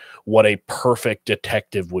like what a perfect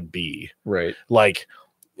detective would be. Right. Like,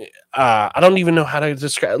 I don't even know how to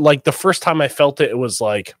describe. Like the first time I felt it, it was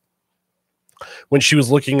like when she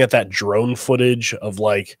was looking at that drone footage of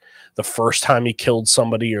like the first time he killed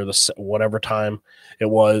somebody or the whatever time it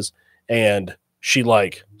was, and she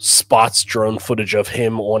like spots drone footage of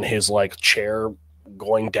him on his like chair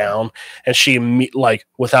going down, and she like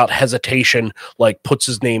without hesitation like puts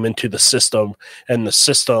his name into the system, and the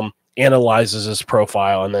system analyzes his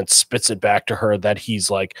profile and then spits it back to her that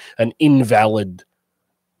he's like an invalid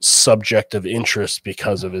subject of interest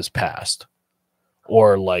because of his past.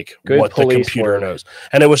 Or like what the computer knows.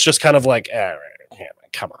 And it was just kind of like,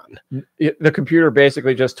 come on. The computer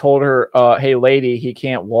basically just told her, hey, lady, he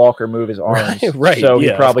can't walk or move his arms. Right. So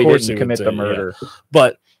he probably didn't commit the murder. Yeah.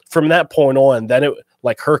 But from that point on, then it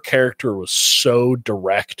like her character was so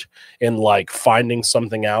direct in like finding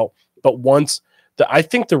something out. But once I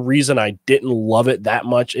think the reason I didn't love it that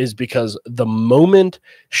much is because the moment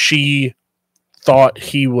she thought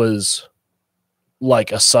he was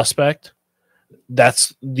like a suspect,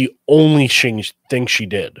 that's the only thing she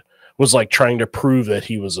did was like trying to prove that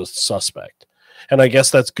he was a suspect. And I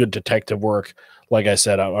guess that's good detective work. Like I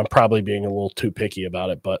said, I'm probably being a little too picky about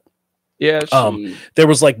it, but yeah, there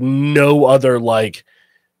was like no other, like,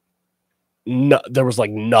 there was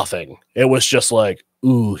like nothing. It was just like,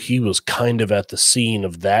 ooh, he was kind of at the scene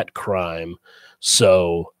of that crime.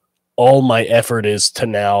 So all my effort is to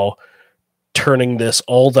now turning this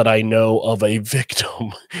all that I know of a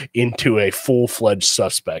victim into a full-fledged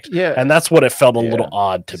suspect. Yeah. And that's what it felt a Yeah. little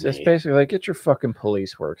odd to It's me. basically like, get your fucking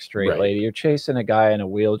police work straight, Right. lady. You're chasing a guy in a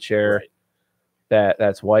wheelchair Right.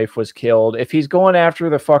 that's wife was killed. If he's going after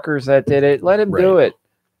the fuckers that did it, let him do Right. it.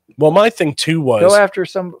 Well, my thing too was Go after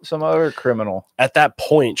some other criminal. at that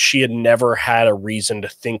point, she had never had a reason to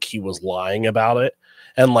think he was lying about it.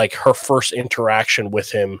 And like her first interaction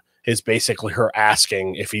with him is basically her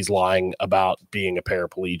asking if he's lying about being a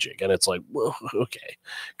paraplegic. And it's like, whoa, okay,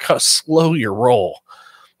 slow your roll.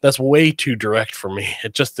 That's way too direct for me.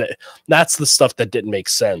 It just, that's the stuff that didn't make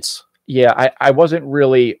sense. Yeah, I wasn't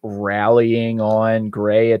really rallying on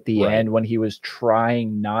Gray at the Right. end when he was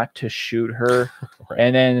trying not to shoot her Right.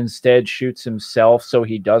 and then instead shoots himself so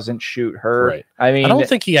he doesn't shoot her. Right. I mean, I don't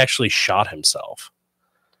think he actually shot himself.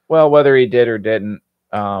 well, whether he did or didn't,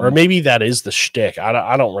 Or maybe that is the shtick.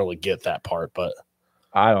 I don't really get that part, but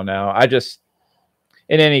I don't know. I just,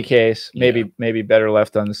 in any case, maybe better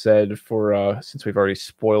left unsaid for since we've already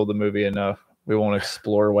spoiled the movie enough. We won't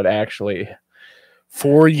explore what actually.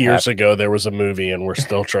 4 years ago there was a movie, and we're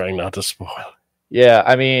still trying not to spoil. Yeah,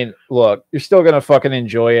 I mean, look, you're still gonna fucking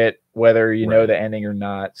enjoy it whether you know Right. the ending or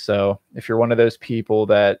not. So if you're one of those people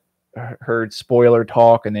that heard spoiler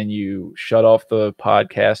talk and then you shut off the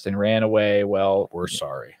podcast and ran away, well, We're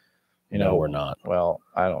sorry. you No, know, we're not. well,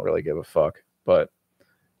 I don't really give a fuck, but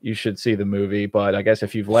you should see the movie. But I guess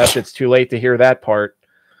if you've left, it's too late to hear that part.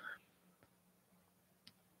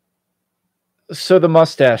 So the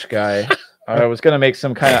mustache guy, I was going to make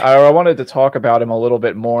some kind of, I wanted to talk about him a little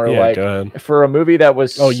bit more. Yeah, like go ahead. for a movie that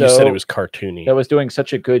was, Oh, you said it was cartoony. that was doing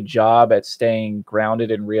such a good job at staying grounded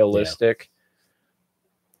and realistic.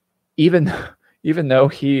 Even though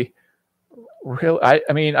he really, I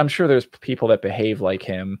mean, I'm sure there's people that behave like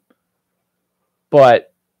him, but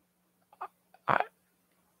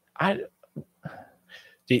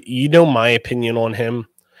You know my opinion on him?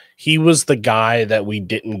 He was the guy that we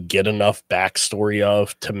didn't get enough backstory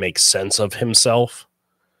of to make sense of himself,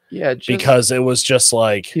 yeah, just, because it was just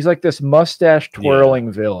like, he's like this mustache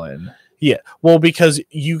twirling villain. yeah, well, because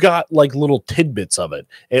you got like little tidbits of it.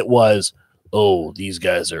 It was, oh, these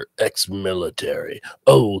guys are ex-military.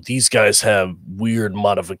 Oh, these guys have weird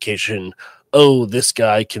modification. Oh, this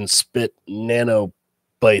guy can spit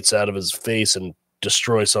nanobites out of his face and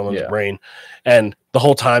destroy someone's Yeah. brain. And the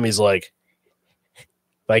whole time he's like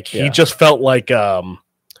he Yeah. just felt like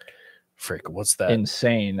frick, what's that?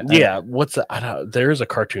 Insane. Yeah, what's that? There is a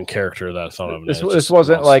cartoon character that I thought of. This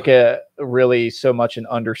wasn't like a really so much an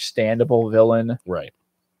understandable villain. right.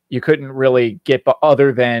 You couldn't really get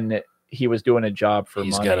other than he was doing a job for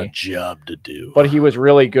He's money. got a job to do. But he was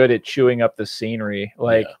really good at chewing up the scenery.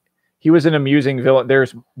 Like Yeah. he was an amusing villain.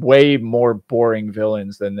 There's way more boring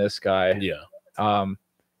villains than this guy. Yeah.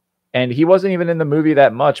 And he wasn't even in the movie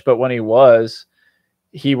that much, but when he was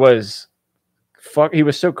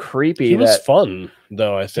so creepy. He was that fun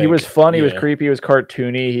though, I think. he was fun. He was Yeah. creepy. He was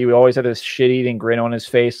cartoony. He always had this shit-eating grin on his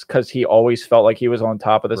face because he always felt like he was on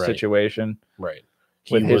top of the Right. situation. Right.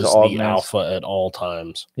 He With his was the augments. alpha at all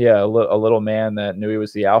times. Yeah, a little man that knew he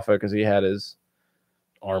was the alpha because he had his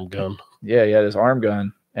Arm gun. he had his arm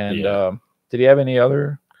gun. And Yeah. did he have any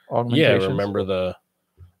other Yeah, augmentations? remember the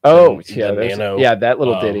there's- nano, that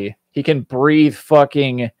little ditty. He can breathe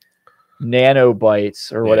fucking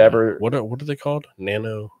nanobites or yeah. whatever. What are they called?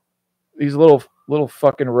 Nano. These little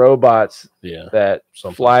fucking robots Yeah. that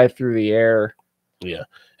Something. fly through the air, Yeah.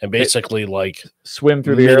 And basically like swim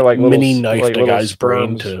through the air like little, mini knifed like a little guy's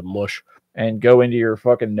brain sperms, to mush. and go into your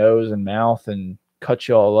fucking nose and mouth and cut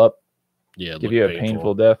you all up, Yeah. give you a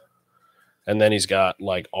painful death. And then he's got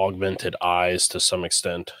like augmented eyes to some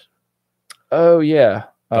extent. Oh yeah,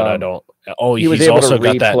 But I don't. Oh, he was he's able to also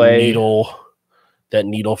got replay- that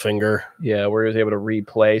needle finger. Yeah, where he was able to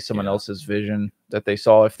replay someone else's vision that they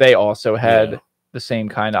saw if they also had Yeah. the same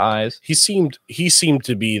kind of eyes. He seemed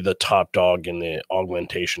to be the top dog in the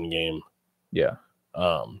augmentation game. Yeah,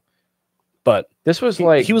 But this was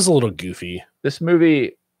he was a little goofy. this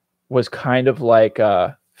movie was kind of like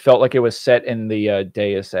felt like it was set in the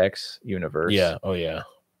Deus Ex universe. Yeah. Oh yeah.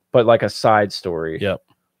 but like a side story. Yep.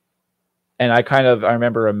 And I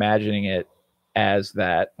remember imagining it as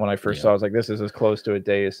that when I first Yeah. saw it. I was like, this is as close to a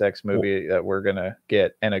Deus Ex movie that we're gonna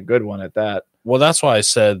get, and a good one at that. Well, that's why I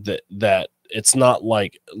said that it's not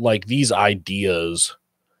like these ideas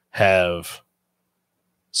have.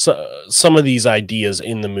 So some of these ideas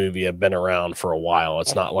in the movie have been around for a while.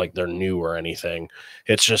 It's not like they're new or anything.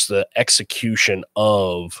 It's just the execution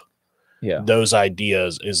of Yeah. those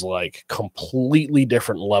ideas is like completely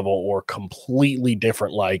different level or completely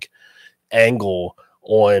different like angle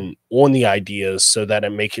on the ideas so that it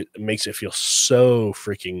makes it feel so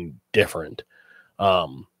freaking different.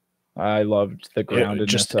 I loved the groundedness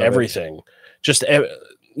just of everything.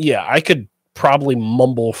 Yeah, I could probably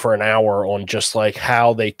mumble for an hour on just like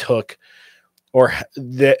how they took or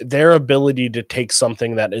their ability to take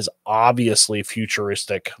something that is obviously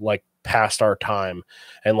futuristic, like past our time,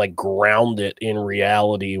 and like ground it in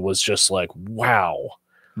reality was just like, wow.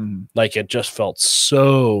 Mhm. Like it just felt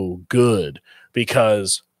so good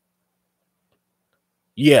because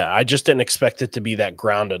yeah, I just didn't expect it to be that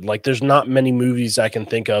grounded. Like there's not many movies I can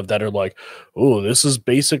think of that are like, oh, this is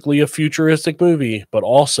basically a futuristic movie, but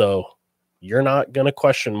also you're not going to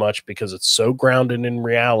question much because it's so grounded in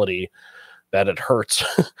reality that it hurts.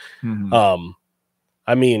 Mhm.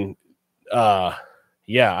 I mean,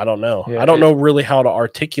 yeah, I don't know. Yeah, I don't know really how to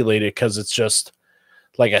articulate it because it's just,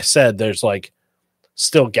 like I said, there's like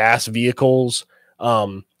still gas vehicles.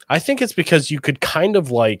 I think it's because you could kind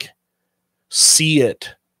of like see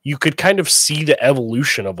it. You could kind of see the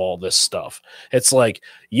evolution of all this stuff. It's like,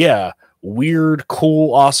 yeah, weird,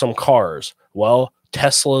 cool, awesome cars. Well,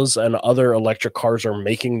 Teslas and other electric cars are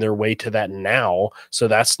making their way to that now, so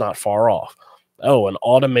that's not far off. Oh, an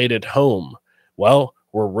automated home. Well,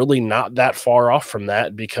 we're really not that far off from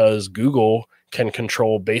that because Google can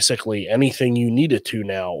control basically anything you need it to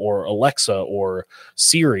now, or Alexa or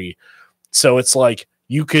Siri. So it's like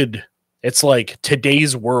it's like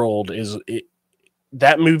today's world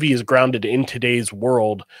that movie is grounded in today's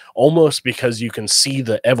world almost because you can see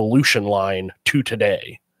the evolution line to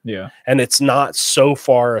today. Yeah. And it's not so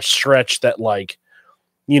far a stretch that like,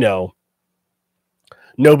 you know,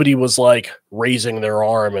 nobody was like raising their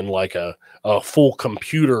arm and like a full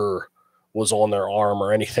computer was on their arm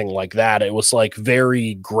or anything like that. It was like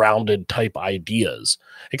very grounded type ideas,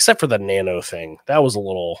 except for the nano thing. That was a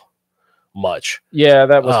little much. Yeah,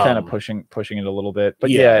 that was kind of pushing it a little bit. But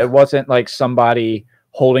yeah, it wasn't like somebody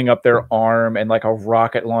holding up their arm and like a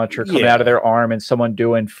rocket launcher coming out of their arm and someone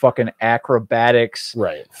doing fucking acrobatics,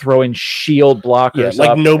 right? Throwing shield blockers,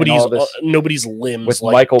 like nobody's limbs with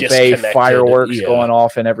like Michael Bay fireworks yeah. going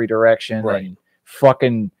off in every direction, right? And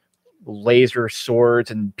fucking laser swords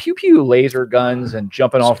and pew pew laser guns and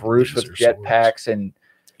jumping off roofs with jetpacks and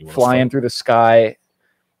flying through the sky.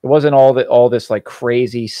 It wasn't all this like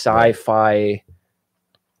crazy sci-fi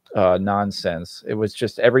nonsense. It was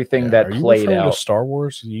just everything that played out. To Star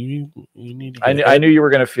Wars, you need to I knew you were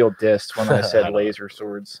going to feel dissed when I said laser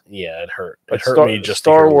swords. Yeah, it hurt. But It hurt me just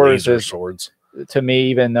Star Wars laser is, swords. To me,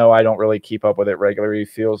 even though I don't really keep up with it regularly,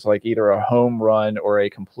 feels like either a home run or a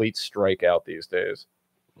complete strikeout these days.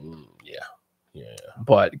 Yeah.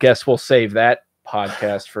 But guess we'll save that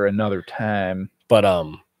podcast for another time. But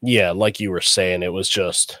yeah, like you were saying, it was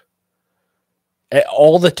just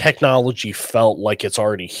all the technology felt like it's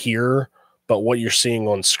already here, but what you're seeing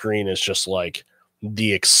on screen is just like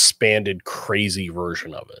the expanded crazy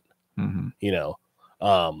version of it. Mm-hmm. You know,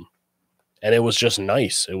 and it was just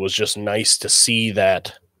nice. It was just nice to see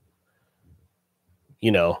that,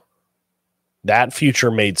 you know, that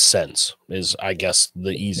future made sense is, I guess,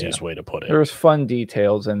 the easiest way to put it. There's fun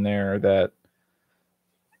details in there that,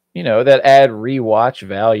 you know, that add rewatch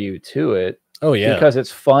value to it. Oh, yeah. Because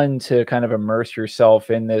it's fun to kind of immerse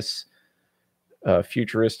yourself in this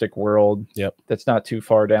futuristic world that's not too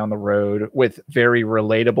far down the road with very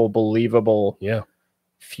relatable, believable,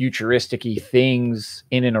 futuristic-y things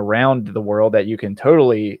in and around the world that you can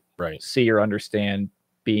totally see or understand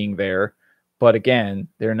being there. But again,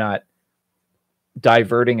 they're not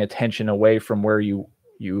diverting attention away from where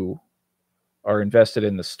you are invested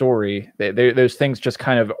in the story. Those things just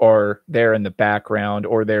kind of are there in the background,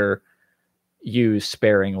 or they're used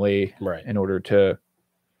sparingly in order to,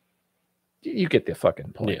 you get the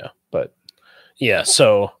fucking point. But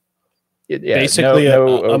so basically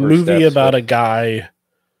a movie about a guy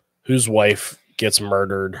whose wife gets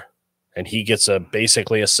murdered and he gets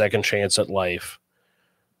basically a second chance at life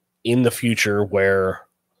in the future where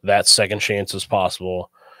that second chance is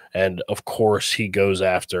possible. And of course he goes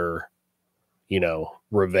after, you know,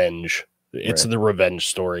 revenge. It's the revenge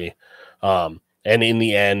story. And in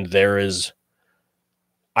the end there is,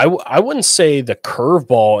 I wouldn't say the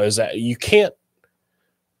curveball is that you can't,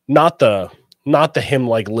 not the him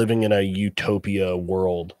like living in a utopia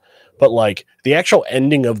world, but like the actual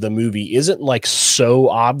ending of the movie isn't like so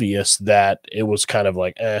obvious that it was kind of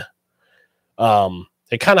like, it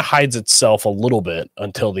kind of hides itself a little bit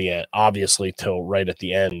until the end, obviously till right at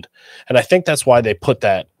the end. And I think that's why they put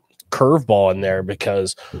that curveball in there,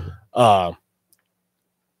 because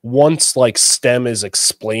once like STEM is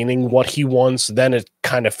explaining what he wants, then it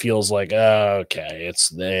kind of feels like, okay, it's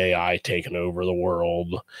the AI taking over the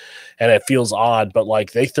world, and it feels odd. But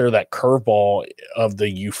like they throw that curveball of the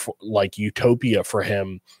utopia for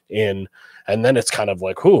him in, and then it's kind of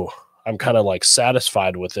like, whew, I'm kind of like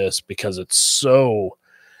satisfied with this because it's so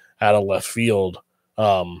out of left field.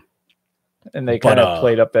 And they kind of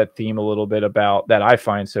played up that theme a little bit about that. I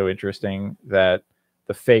find so interesting that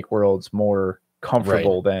the fake world's more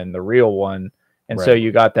comfortable than the real one, and so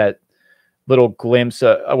you got that little glimpse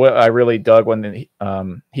of what I really dug when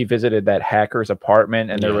he visited that hacker's apartment,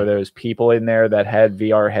 and there were those people in there that had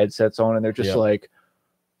VR headsets on, and they're just like,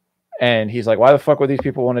 and he's like, why the fuck would these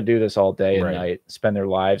people want to do this all day and night, spend their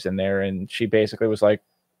lives in there? And she basically was like,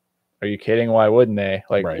 are you kidding? Why wouldn't they?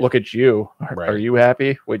 Like, look at you. Are you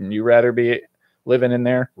happy? Wouldn't you rather be living in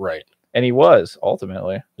there? Right. And he was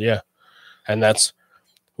ultimately. Yeah. And that's,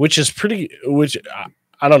 which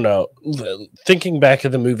I don't know. Thinking back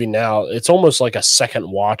at the movie now, it's almost like a second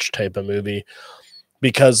watch type of movie,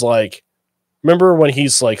 because like, remember when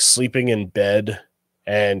he's like sleeping in bed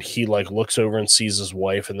and he like looks over and sees his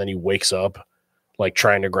wife, and then he wakes up like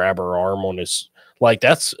trying to grab her arm on his, like,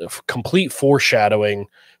 that's complete foreshadowing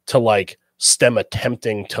to like STEM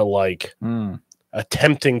attempting to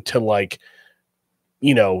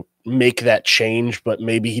you know, make that change, but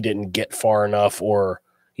maybe he didn't get far enough, or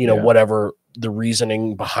you know, whatever the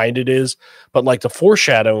reasoning behind it is. But like the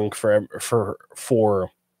foreshadowing for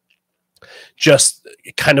just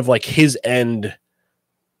kind of like his end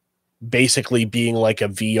basically being like a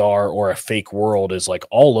VR or a fake world is like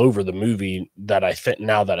all over the movie, that I think,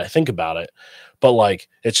 now that I think about it. But like,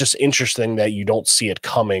 it's just interesting that you don't see it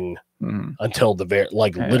coming until the very,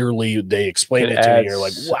 like, literally they explain it to me and you're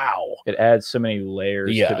like, wow. It adds so many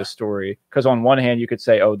layers to the story. Because on one hand, you could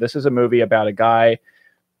say, oh, this is a movie about a guy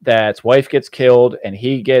that's wife gets killed and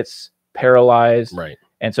he gets paralyzed. Right.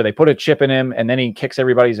 And so they put a chip in him, and then he kicks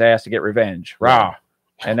everybody's ass to get revenge. Rah.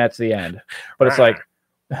 And that's the end. But it's like,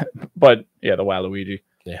 but yeah, the Waluigi.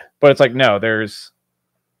 Yeah. But it's like, no, there's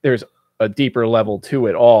a deeper level to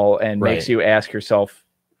it all, and makes you ask yourself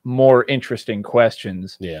more interesting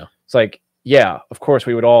questions. Yeah. It's like, yeah, of course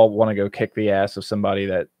we would all want to go kick the ass of somebody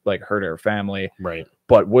that like hurt our family. Right.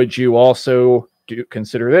 But would you also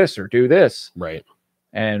consider this or do this? Right.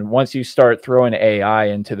 And once you start throwing AI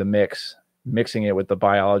into the mix, mixing it with the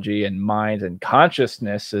biology and minds and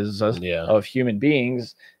consciousnesses of human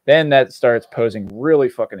beings, then that starts posing really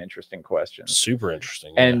fucking interesting questions. Super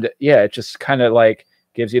interesting. And it just kind of like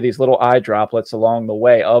gives you these little eye droplets along the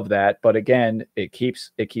way of that. But again, it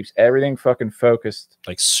keeps everything fucking focused,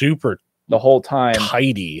 like super the whole time.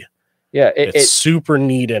 Tidy. Yeah. It's super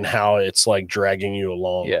neat in how it's like dragging you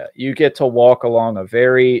along. Yeah. You get to walk along a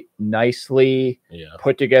very nicely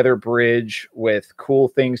put together bridge with cool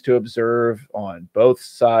things to observe on both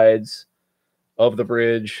sides of the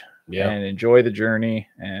bridge and enjoy the journey.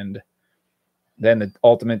 And then the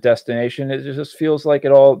ultimate destination, it just feels like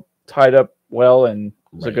it all tied up well, and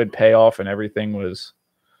it was a good payoff, and everything was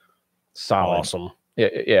solid. Awesome.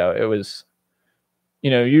 Yeah, it was. You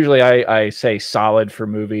know, usually I say solid for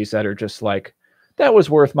movies that are just like, that was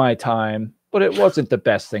worth my time, but it wasn't the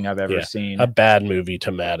best thing I've ever seen. A bad movie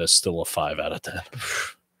to Matt is still a 5 out of 10.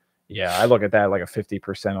 Yeah, I look at that like a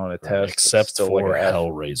 50% on a test. Except for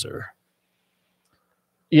Hellraiser.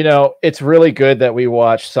 You know, it's really good that we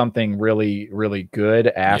watched something really, really good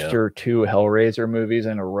after 2 Hellraiser movies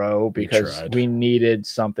in a row, because we needed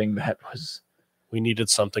something that was... We needed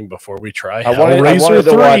something before we try. I wanted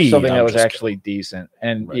to watch something that was actually decent.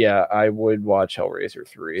 And I would watch Hellraiser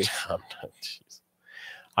 3.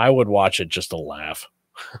 I would watch it just to laugh.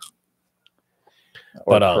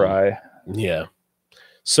 Or cry. Yeah.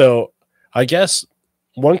 So I guess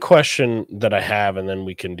one question that I have, and then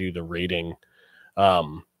we can do the rating.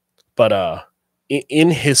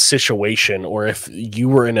 In his situation, or if you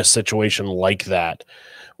were in a situation like that,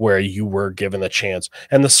 where you were given the chance,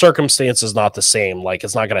 and the circumstance is not the same, like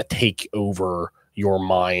it's not going to take over your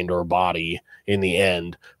mind or body in the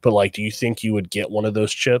end, but like, do you think you would get one of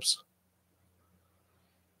those chips?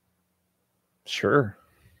 Sure.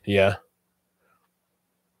 Yeah.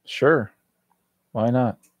 Sure. Why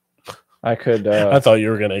not? I could. I thought you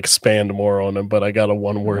were going to expand more on them, but I got a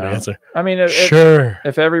one-word answer. I mean, sure.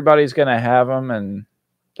 If everybody's going to have them, and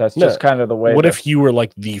that's just kind of the way. What if you were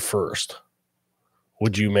like the first?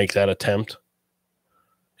 Would you make that attempt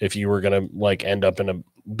if you were going to like end up in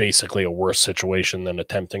basically a worse situation than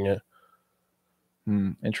attempting it?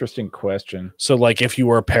 Interesting question. So like if you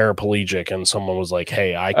were a paraplegic and someone was like,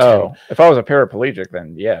 hey, I can. If I was a paraplegic,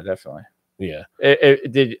 then yeah, definitely. Yeah.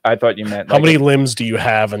 I thought you meant How like many limbs do you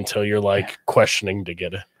have until you're like questioning to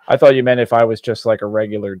get it? I thought you meant if I was just like a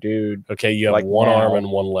regular dude. Okay, you have Like one now. arm and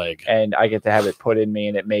one leg. And I get to have it put in me,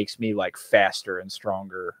 and it makes me like faster and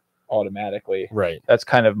stronger automatically. Right. That's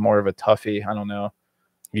kind of more of a toughie. I don't know.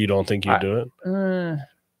 You don't think you do it?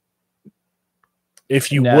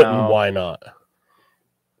 If you no. wouldn't, why not?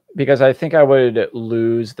 Because I think I would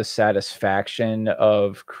lose the satisfaction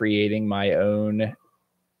of creating my own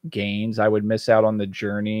gains. I would miss out on the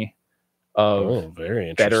journey of very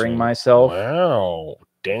interesting. bettering myself. Wow.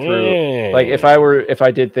 Dang. Like if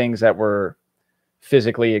I did things that were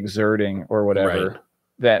physically exerting or whatever, Right.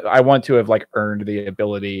 that I want to have like earned the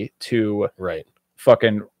ability to Right.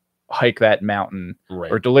 fucking hike that mountain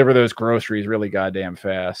Right. or deliver those groceries really goddamn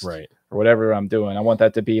fast. Right. Or whatever I'm doing. I want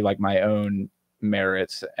that to be like my own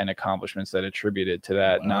merits and accomplishments that attributed to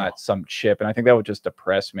that, Wow. not some chip. And I think that would just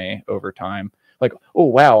depress me over time. Like, oh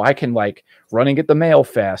wow, I can like run and get the mail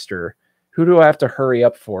faster. Who do I have to hurry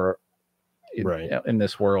up for in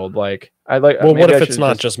this world? Like, I like. Well, what maybe if I it's should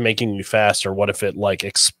not just making you faster? What if it like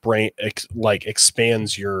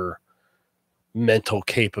expands your mental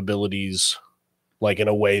capabilities, like in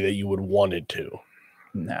a way that you would want it to?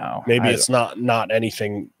 No, Maybe it's not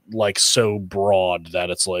anything like so broad that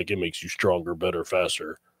it's like it makes you stronger, better,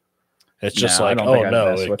 faster. It's just No, like, I don't oh think I'd no,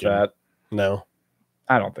 mess with that. No,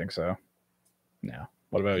 I don't think so. No.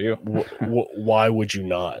 What about you? Why would you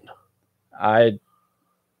not?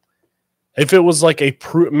 If it was like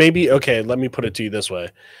maybe, okay, let me put it to you this way.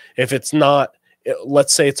 If it's not,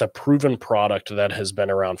 let's say it's a proven product that has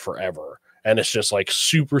been around forever and it's just like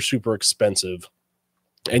super, super expensive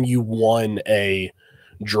and you won a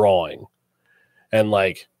drawing, and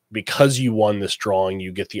like because you won this drawing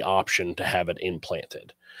you get the option to have it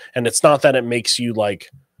implanted, and it's not that it makes you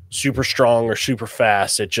like super strong or super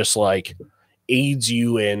fast, it just like aids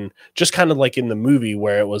you in, just kind of like in the movie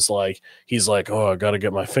where it was like he's like, oh, I gotta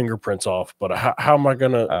get my fingerprints off, but how am I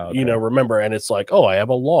gonna remember? And it's like, oh, I have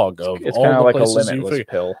a log of it's all kind of the like a places limitless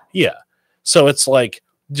pill. Yeah, so it's like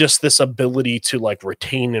just this ability to like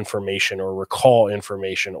retain information or recall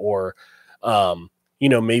information, or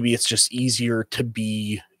maybe it's just easier to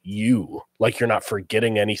be you, like you're not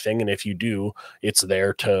forgetting anything, and if you do, it's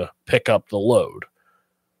there to pick up the load.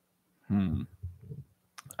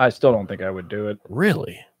 I still don't think I would do it.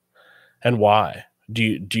 Really? And why?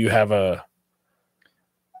 Do you have a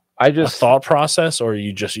thought process, or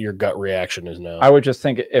your gut reaction is no? I would just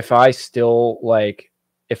think if I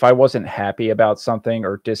wasn't happy about something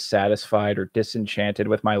or dissatisfied or disenchanted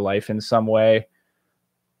with my life in some way,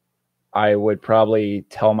 I would probably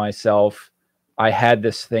tell myself I had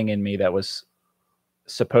this thing in me that was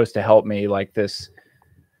supposed to help me, like this,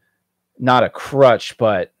 not a crutch,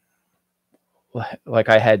 but like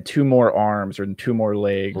I had 2 more arms or 2 more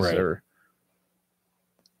legs, right. Or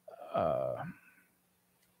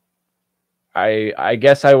I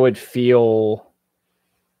guess I would feel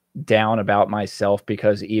down about myself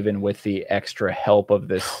because even with the extra help of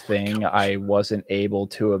this thing, I wasn't able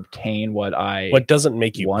to obtain what doesn't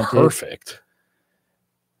make you wanted. Perfect.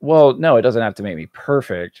 Well, no, it doesn't have to make me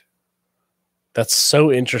perfect. That's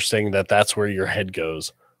so interesting that's where your head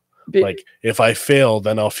goes. Like, if I fail,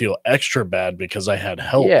 then I'll feel extra bad because I had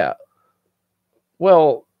help. Yeah.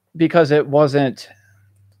 Well, because it wasn't...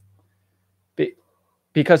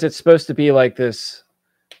 Because it's supposed to be like this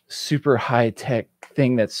super high-tech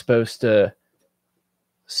thing that's supposed to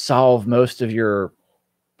solve most of your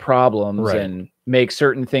problems, right, and make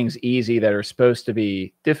certain things easy that are supposed to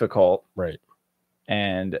be difficult. Right.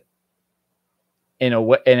 And in a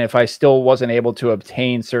way, and if I still wasn't able to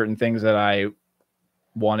obtain certain things that I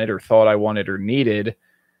wanted or thought I wanted or needed,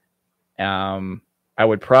 I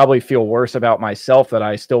would probably feel worse about myself that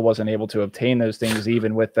I still wasn't able to obtain those things,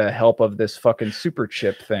 even with the help of this fucking super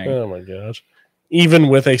chip thing. Oh my gosh. Even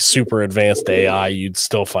with a super advanced AI, you'd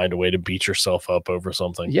still find a way to beat yourself up over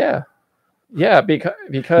something. Yeah. Yeah. Because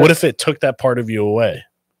what if it took that part of you away?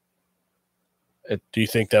 Do you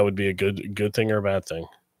think that would be a good thing or a bad thing?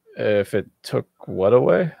 If it took what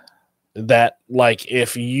away? That, like,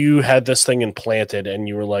 if you had this thing implanted and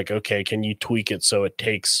you were like, okay, can you tweak it so it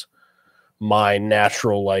takes my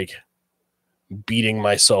natural, like, beating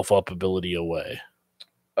myself up ability away?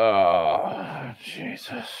 Oh,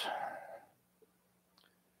 Jesus.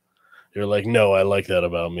 You're like, no, I like that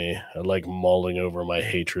about me. I like mulling over my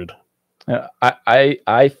hatred.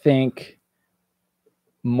 I think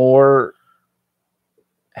more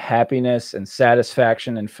happiness and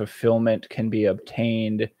satisfaction and fulfillment can be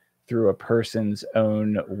obtained through a person's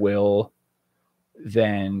own will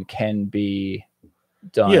than can be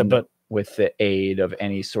done with the aid of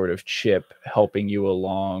any sort of chip helping you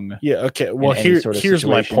along. Yeah. Okay. Well, here's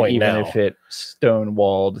my point even now. if it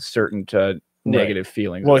stonewalled certain negative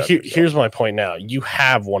feelings. Well, here's my point now. You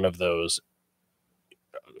have one of those.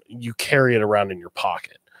 You carry it around in your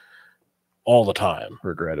pocket all the time,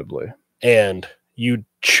 regrettably, and you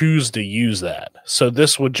choose to use that. So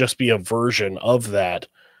this would just be a version of that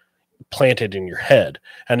planted in your head.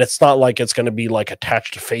 And it's not like it's going to be like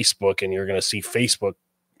attached to Facebook and you're going to see Facebook,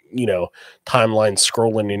 timeline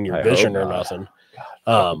scrolling in your vision or nothing.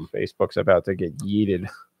 God, Facebook's about to get yeeted.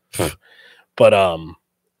 But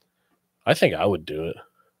I think I would do it.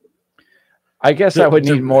 I guess I would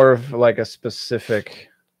need more of like a specific,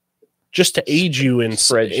 just to aid you in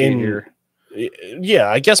spreadsheet here. Yeah,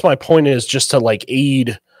 I guess my point is just to like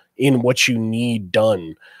aid in what you need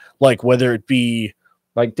done, like whether it be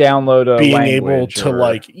like download a being able to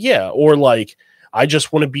or like I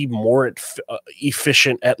just want to be more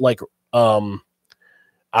efficient at like at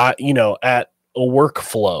a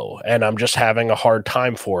workflow, and I'm just having a hard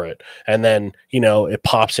time for it, and then it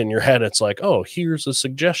pops in your head. It's like, oh, here's a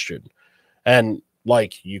suggestion, and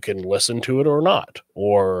like you can listen to it or not,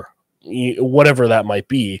 or whatever that might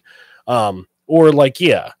be. Or like,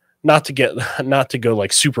 not to go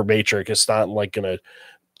like super matrix. It's not like going to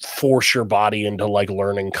force your body into like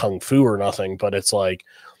learning Kung Fu or nothing, but it's like,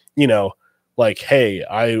 like, hey,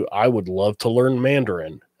 I would love to learn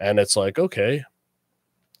Mandarin. And it's like, okay,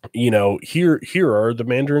 here are the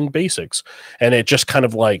Mandarin basics. And it just kind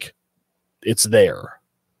of like, it's there.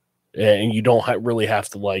 And you don't really have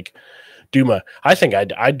to like I think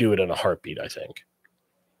I'd do it in a heartbeat, I think.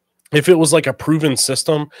 If it was like a proven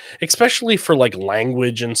system, especially for like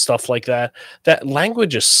language and stuff like that, that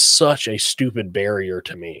language is such a stupid barrier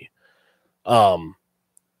to me.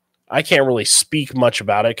 I can't really speak much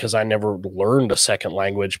about it because I never learned a second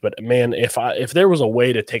language. But man, if there was a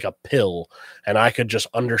way to take a pill and I could just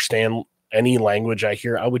understand any language I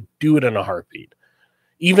hear, I would do it in a heartbeat.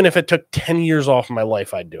 Even if it took 10 years off my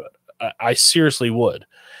life, I'd do it. I seriously would,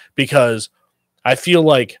 because I feel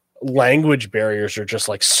like language barriers are just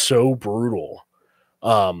like so brutal.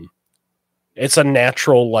 It's a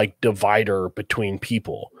natural like divider between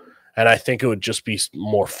people, and I think it would just be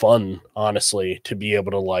more fun, honestly, to be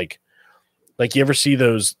able to like you ever see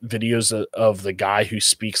those videos of the guy who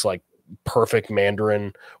speaks like perfect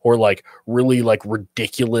Mandarin, or like really like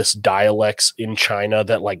ridiculous dialects in China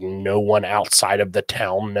that like no one outside of the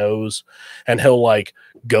town knows, and he'll like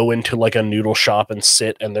go into like a noodle shop and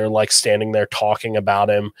sit, and they're like standing there talking about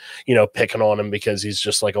him, picking on him because he's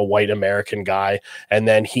just like a white American guy, and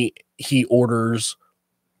then he orders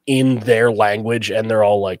in their language and they're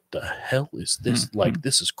all like, the hell is this? Mm-hmm. Like,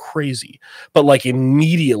 this is crazy. But like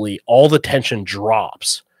immediately all the tension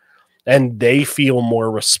drops and they feel more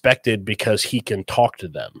respected because he can talk to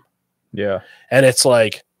them. Yeah. And it's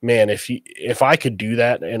like, man, if I could do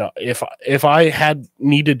that, and if I had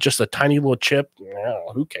needed just a tiny little chip,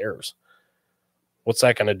 who cares? What's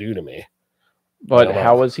that going to do to me? But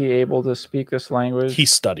how was he able to speak this language? He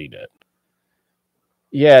studied it.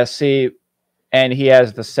 Yeah, see, and he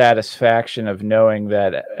has the satisfaction of knowing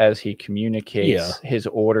that as he communicates his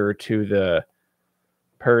order to the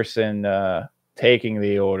person taking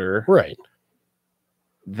the order, right,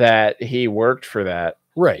 that he worked for that.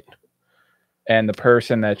 Right. And the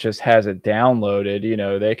person that just has it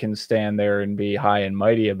downloaded, they can stand there and be high and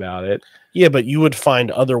mighty about it. Yeah, but you would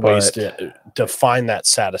find other ways to find that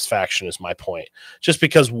satisfaction, is my point. Just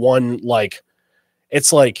because one, like,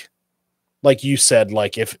 it's like you said,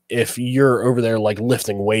 like if you're over there like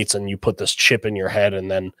lifting weights and you put this chip in your head, and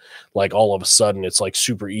then like all of a sudden it's like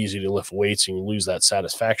super easy to lift weights and you lose that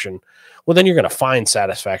satisfaction, well, then you're going to find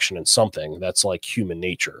satisfaction in something that's like human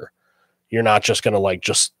nature. You're not just going to like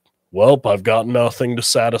well, I've got nothing to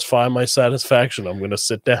satisfy my satisfaction, I'm going to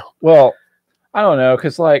sit down. Well, I don't know,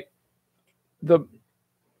 because like the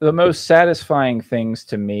most satisfying things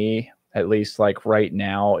to me, at least like right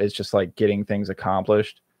now, is just like getting things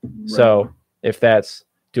accomplished. Right. So if that's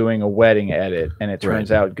doing a wedding edit and it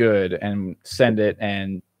turns out good, and send it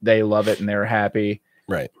and they love it and they're happy,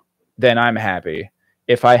 right, then I'm happy.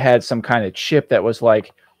 If I had some kind of chip that was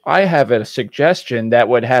like, I have a suggestion that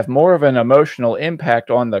would have more of an emotional impact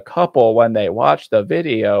on the couple when they watch the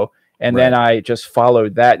video, and then I just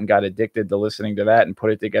followed that and got addicted to listening to that and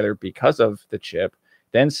put it together because of the chip,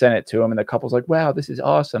 then sent it to them, and the couple's like, wow, this is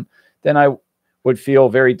awesome. Then I would feel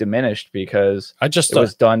very diminished because it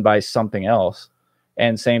was done by something else.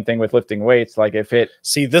 And same thing with lifting weights. Like if it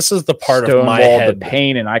this is the part of my head, the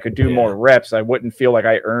pain, and I could do more reps, I wouldn't feel like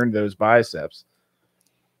I earned those biceps.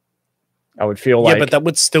 I would feel like, but that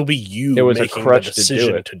would still be you it was a making the crutch to do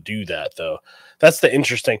decision it. to do that, though. That's the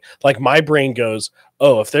interesting. Like, my brain goes,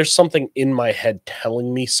 oh, if there's something in my head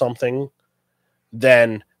telling me something,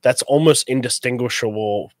 then that's almost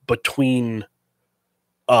indistinguishable between.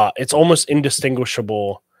 It's almost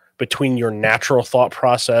indistinguishable between your natural thought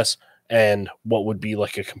process and what would be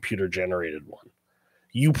like a computer generated one.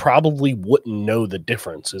 You probably wouldn't know the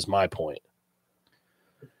difference, is my point.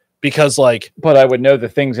 Because, like, but I would know the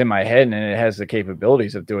things in my head, and it has the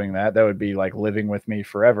capabilities of doing that. That would be like living with me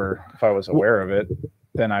forever. If I was aware of it,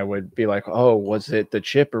 then I would be like, oh, was it the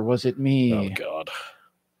chip or was it me? oh god.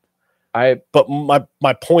 But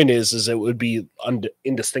my point is it would be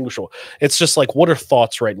indistinguishable. It's just like, what are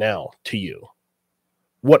thoughts right now to you?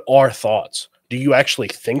 What are thoughts? Do you actually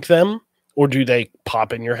think them, or do they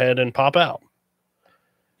pop in your head and pop out?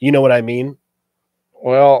 You know what I mean?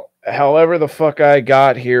 Well, however the fuck I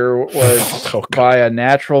got here was Oh, God. by a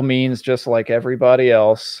natural means, just like everybody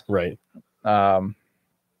else. Right. Um,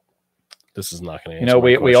 This is not going to you answer. know,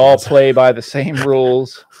 my we all questions. play by the same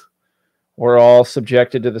rules. We're all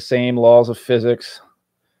subjected to the same laws of physics.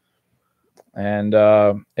 And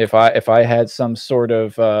if I had some sort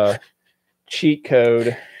of cheat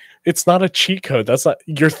code, It's not a cheat code. That's not.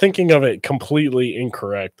 You're thinking of it completely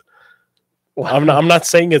incorrect. I'm not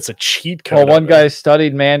saying it's a cheat code. well, one of guy it.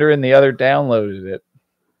 studied Mandarin, the other downloaded it.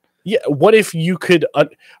 Yeah. What if you could?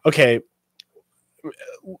 Okay.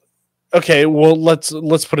 Okay. Well, let's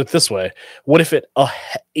put it this way. What if it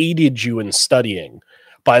aided you in studying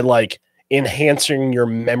by like enhancing your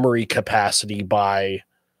memory capacity by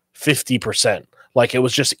 50%? Like, it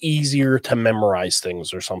was just easier to memorize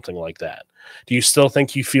things or something like that. Do you still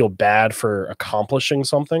think you feel bad for accomplishing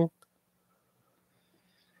something?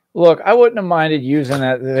 Look, I wouldn't have minded using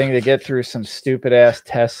that thing to get through some stupid ass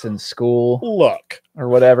tests in school Look. or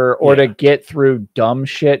whatever, or Yeah. to get through dumb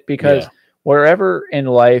shit, because Yeah. wherever in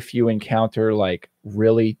life you encounter like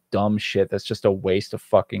really dumb shit that's just a waste of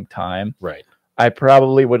fucking time, Right. I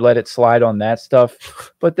probably would let it slide on that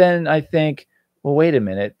stuff. But then I think, well, wait a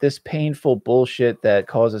minute, this painful bullshit that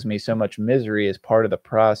causes me so much misery is part of the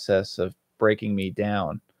process of breaking me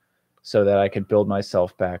down so that I could build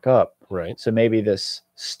myself back up. Right. So maybe this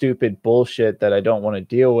stupid bullshit that I don't want to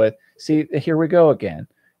deal with. See, here we go again.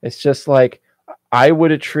 It's just like, I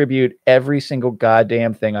would attribute every single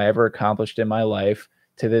goddamn thing I ever accomplished in my life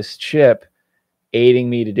to this chip aiding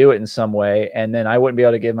me to do it in some way, and then I wouldn't be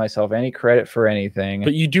able to give myself any credit for anything.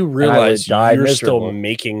 But you do I would realize die you're miserable. still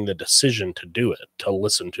making the decision to do it, to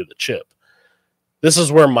listen to the chip. This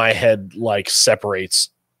is where my head like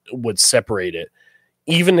would separate it.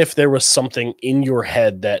 Even if there was something in your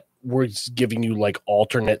head that was giving you like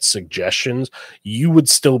alternate suggestions, you would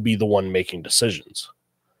still be the one making decisions.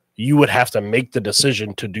 You would have to make the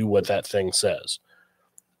decision to do what that thing says.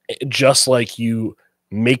 Just like you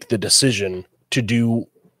make the decision to do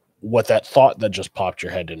what that thought that just popped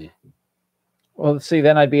your head in. Well, see,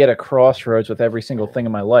 then I'd be at a crossroads with every single thing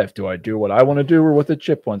in my life. Do I do what I want to do or what the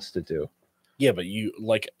chip wants to do? Yeah, but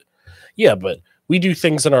but we do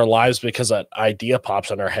things in our lives because an idea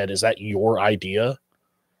pops in our head. Is that your idea?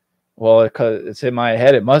 Well, because it's in my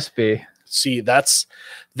head, it must be. See, that's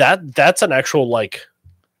an actual like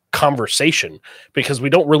conversation, because we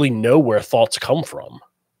don't really know where thoughts come from.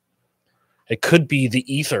 It could be the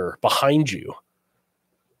ether behind you.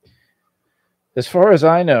 As far as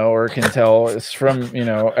I know or can tell, it's from,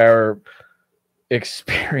 our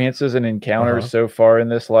experiences and encounters so far in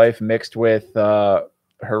this life mixed with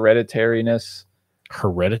hereditariness.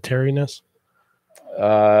 Hereditariness?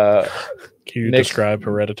 Uh, Can you describe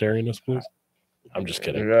hereditariness, please? I'm just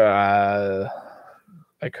kidding. I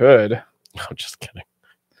could, I'm just kidding.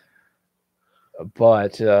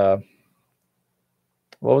 but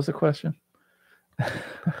what was the question?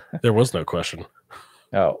 There was no question.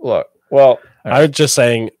 Oh, look. Well, I was just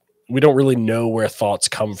saying we don't really know where thoughts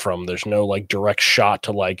come from. There's no like direct shot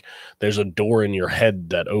to like there's a door in your head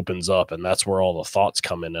that opens up and that's where all the thoughts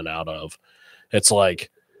come in and out of. It's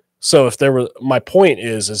like, so if there were, my point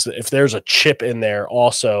is if there's a chip in there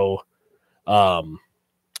also, can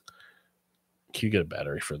you get a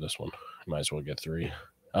battery for this one? You might as well get 3.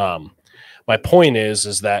 My point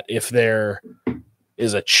is that if there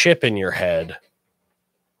is a chip in your head,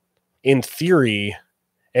 in theory,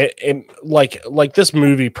 like this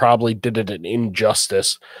movie probably did it an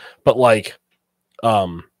injustice, but like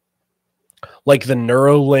the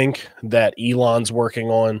Neuralink that Elon's working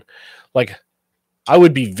on, like I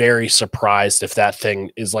would be very surprised if that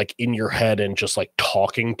thing is like in your head and just like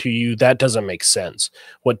talking to you. That doesn't make sense.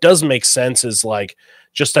 What does make sense is like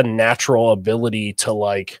just a natural ability to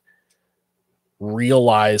like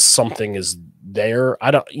realize something is there.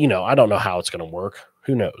 I don't know how it's going to work.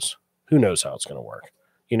 Who knows how it's going to work?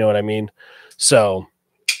 You know what I mean? So,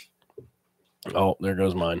 oh, there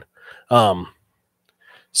goes mine.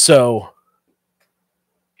 So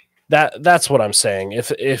that's what I'm saying.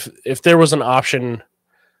 If there was an option,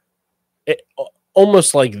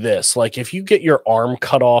 almost like this, like if you get your arm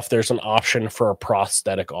cut off, there's an option for a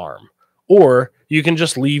prosthetic arm, or you can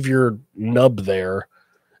just leave your nub there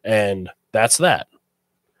and that's that.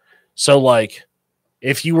 So like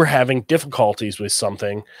if you were having difficulties with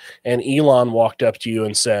something and Elon walked up to you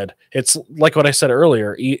and said, it's like what I said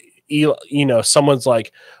earlier, someone's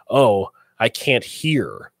like, oh, I can't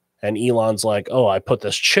hear. And Elon's like, oh, I put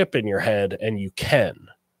this chip in your head and you can,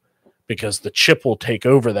 because the chip will take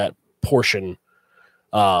over that portion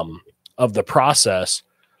of the process.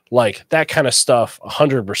 Like that kind of stuff,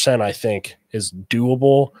 100%, I think is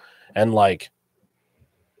doable and like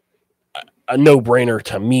a no-brainer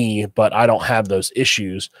to me, but I don't have those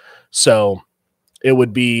issues. So it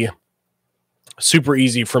would be super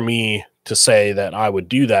easy for me to say that I would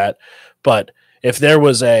do that. But if there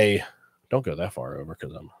was don't go that far over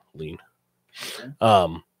because I'm lean.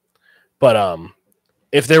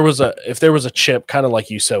 If there was a chip, kind of like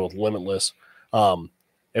you said with Limitless,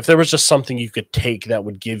 if there was just something you could take that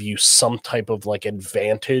would give you some type of like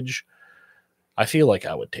advantage, I feel like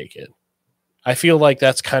I would take it. I feel like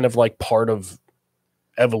that's kind of like part of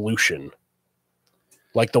evolution.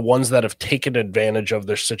 Like the ones that have taken advantage of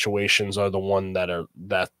their situations are the one that are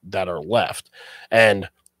left. And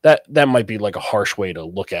that might be like a harsh way to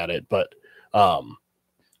look at it, but I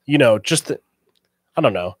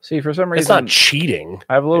don't know. See, for some reason, it's not cheating.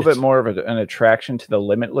 I have a little bit more of an attraction to the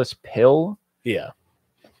Limitless pill. Yeah.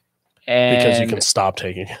 And because you can stop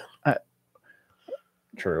taking it.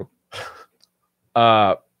 True.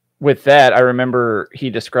 With that, I remember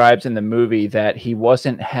he describes in the movie that he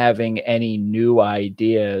wasn't having any new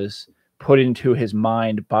ideas put into his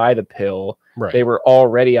mind by the pill. Right. They were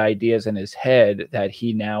already ideas in his head that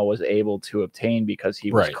he now was able to obtain because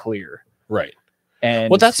he was clear. Right.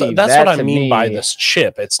 And well, that's that what I mean by this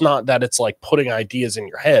chip. It's not that it's like putting ideas in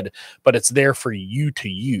your head, but it's there for you to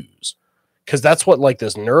use. Because that's what like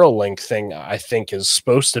this Neuralink thing I think is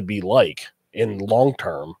supposed to be like in long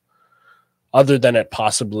term. Other than it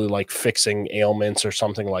possibly like fixing ailments or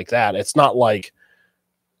something like that. It's not like,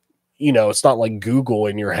 it's not like Google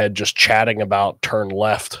in your head just chatting about turn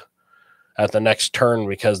left at the next turn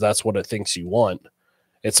because that's what it thinks you want.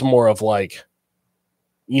 It's more of like,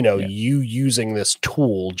 you using this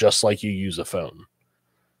tool just like you use a phone.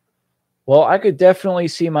 Well, I could definitely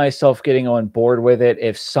see myself getting on board with it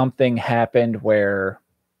if something happened where,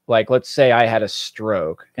 like, let's say I had a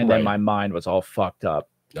stroke and then my mind was all fucked up.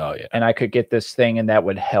 Oh, yeah. And I could get this thing and that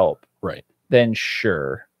would help. Right. Then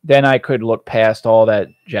sure. Then I could look past all that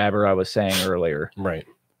jabber I was saying earlier. Right.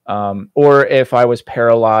 Or if I was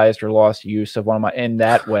paralyzed or lost use of one of my, in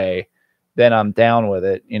that way, then I'm down with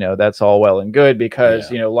it. That's all well and good because,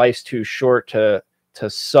 life's too short to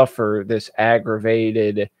suffer this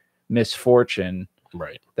aggravated misfortune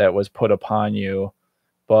that was put upon you.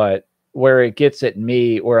 But where it gets at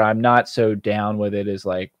me, where I'm not so down with it is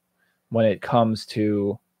like, when it comes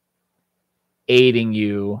to aiding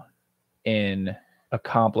you in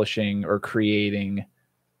accomplishing or creating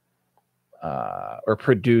or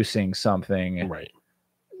producing something. Right.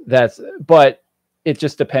 But it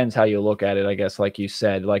just depends how you look at it, I guess, like you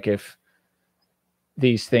said. Like if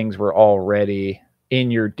these things were already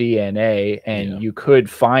in your DNA and you could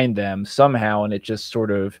find them somehow and it just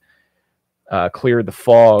sort of cleared the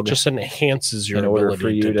fog. Just enhances your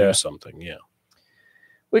ability to do something. Yeah.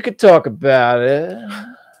 We could talk about it.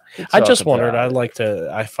 I just wondered.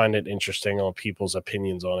 I find it interesting on people's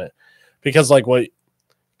opinions on it because like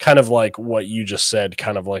what you just said,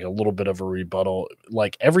 kind of like a little bit of a rebuttal,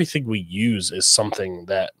 like everything we use is something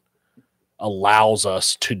that allows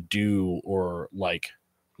us to do or like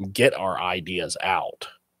get our ideas out.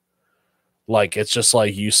 Like, it's just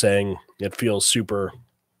like you saying it feels super,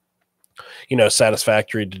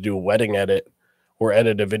 satisfactory to do a wedding edit or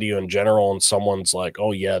edit a video in general, and someone's like,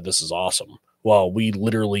 oh yeah, this is awesome. Well, we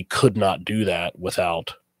literally could not do that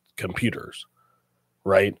without computers,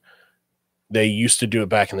 right? They used to do it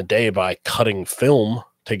back in the day by cutting film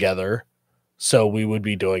together, so we would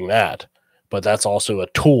be doing that. But that's also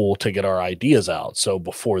a tool to get our ideas out. So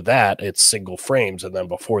before that, it's single frames, and then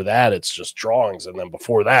before that, it's just drawings, and then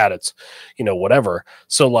before that, it's, whatever.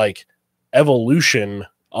 So like evolution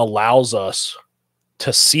allows us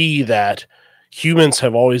to see that humans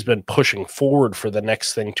have always been pushing forward for the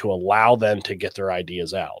next thing to allow them to get their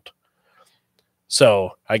ideas out.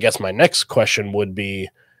 So I guess my next question would be,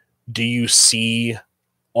 do you see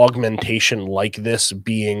augmentation like this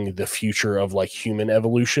being the future of like human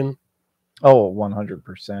evolution? Oh,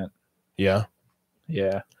 100%. Yeah.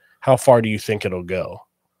 Yeah. How far do you think it'll go?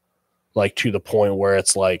 Like to the point where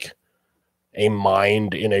it's like a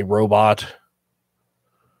mind in a robot?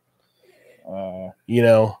 You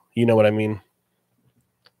know what I mean?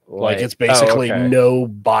 Like it's basically no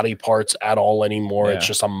body parts at all anymore. Yeah. It's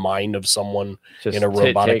just a mind of someone just in a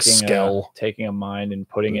robotic skull. Taking a mind and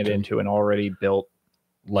putting it into an already built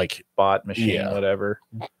like bot machine, whatever.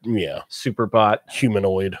 Yeah. Super bot.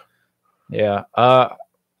 Humanoid. Yeah.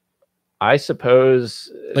 I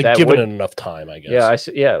suppose like given it enough time, I guess.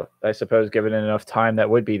 Yeah, I suppose given it enough time, that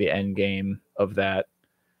would be the end game of that.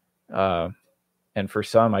 And for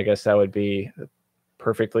some, I guess that would be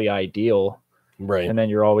perfectly ideal. Right. And then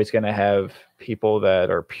you're always going to have people that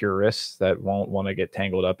are purists that won't want to get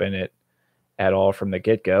tangled up in it at all from the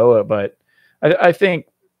get-go. But I think,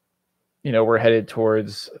 we're headed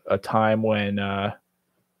towards a time when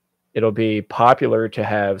it'll be popular to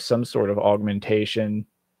have some sort of augmentation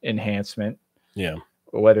enhancement. Yeah.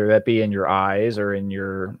 Whether that be in your eyes or in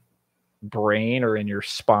your brain or in your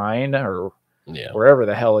spine or wherever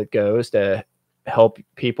the hell it goes to help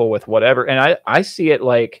people with whatever. And I see it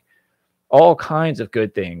like all kinds of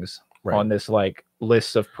good things on this like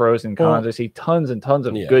list of pros and cons. I see tons and tons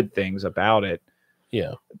of good things about it.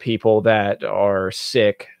 Yeah. People that are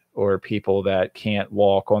sick or people that can't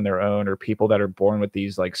walk on their own or people that are born with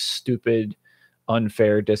these like stupid,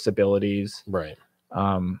 unfair disabilities. Right.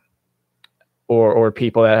 Or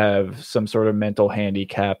people that have some sort of mental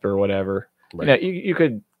handicap or whatever. Right. You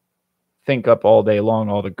could think up all day long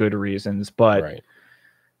all the good reasons, but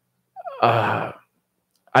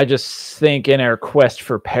I just think in our quest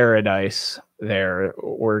for paradise there,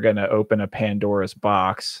 we're going to open a Pandora's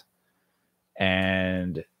box.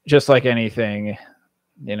 And just like anything,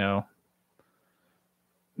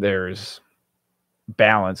 there's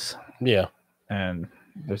balance. Yeah. And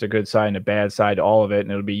there's a good side and a bad side to all of it.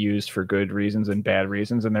 And it'll be used for good reasons and bad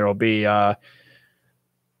reasons. And there will be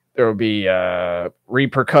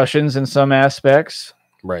repercussions in some aspects.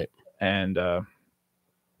 Right. And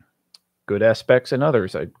good aspects in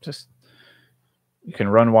others. You can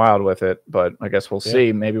run wild with it, but I guess we'll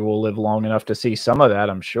see. Maybe we'll live long enough to see some of that,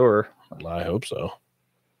 I'm sure. I hope so.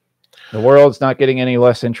 The world's not getting any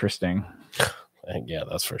less interesting. Yeah,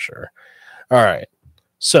 that's for sure. All right.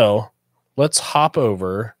 So let's hop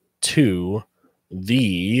over to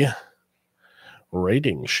the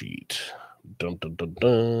rating sheet. Dun, dun, dun,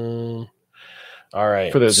 dun. All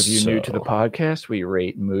right. For those of you new to the podcast, we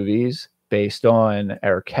rate movies based on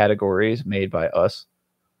our categories made by us.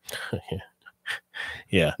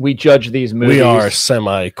 Yeah. We judge these movies. We are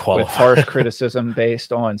semi-qualified. With harsh criticism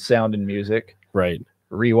based on sound and music. Right.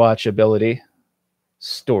 Rewatchability,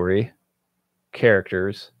 story,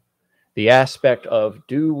 characters, the aspect of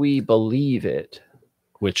do we believe it?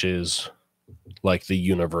 Which is like the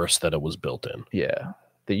universe that it was built in. Yeah.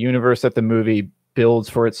 The universe that the movie builds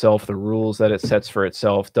for itself, the rules that it sets for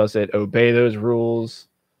itself. Does it obey those rules?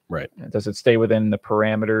 Right. Does it stay within the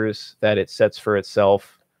parameters that it sets for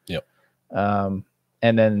itself? Yep. And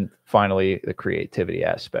then finally, the creativity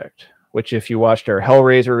aspect, which if you watched our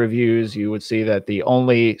Hellraiser reviews, you would see that the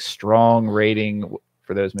only strong rating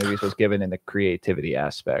for those movies was given in the creativity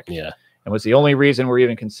aspect. Yeah. And was the only reason we're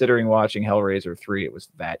even considering watching Hellraiser 3. It was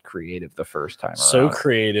that creative the first time so around.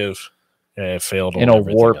 Creative. And it failed in a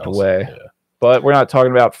warped way. Yeah. But we're not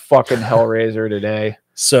talking about fucking Hellraiser today.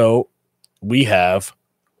 So we have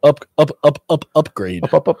upgrade.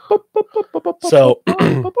 So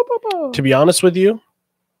to be honest with you,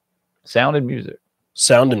 sound and music.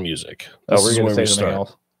 Sound and music. This we're going to say something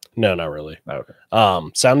else? No, not really. Okay.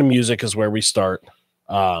 Sound and music is where we start.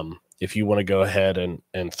 If you want to go ahead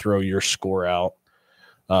and throw your score out.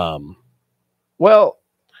 Well,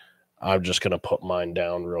 I'm just going to put mine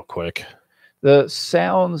down real quick. The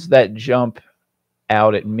sounds that jump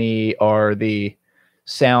out at me are the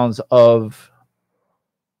sounds of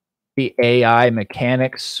the AI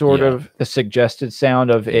mechanics, sort of the suggested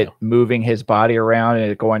sound of it moving his body around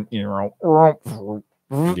and it going,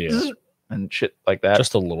 and shit like that.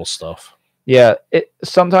 Just a little stuff. Yeah.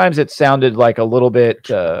 Sometimes it sounded like a little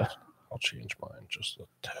bit. I'll change mine just a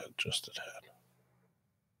tad.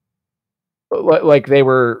 Like they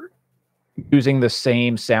were using the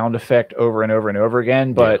same sound effect over and over and over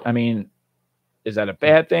again. But I mean, is that a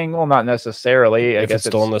bad thing? Well, not necessarily. I guess it's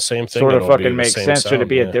still in the same thing. Sort of fucking makes sense. Should it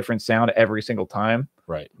be a different sound every single time?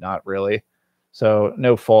 Right. Not really. So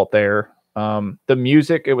no fault there. The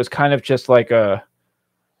music, it was kind of just like what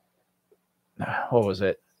was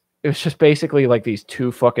it? It was just basically like these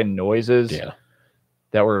two fucking noises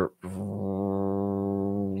that were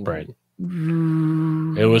Right.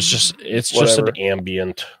 It was just it's just an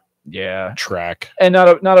ambient track. And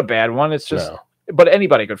not a bad one. It's just No. but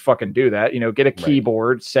anybody could fucking do that. Get a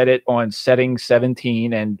keyboard, set it on setting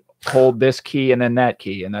 17 and hold this key and then that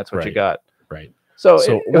key, and that's what you got. Right. So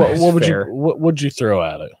what would you throw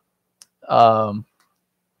at it? I'll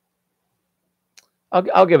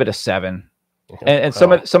give it a 7. Okay. And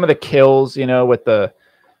some of the kills, with the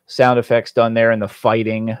sound effects done there and the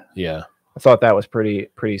fighting. Yeah. I thought that was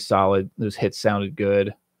pretty solid. Those hits sounded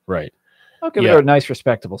good. Right. I'll give it a nice,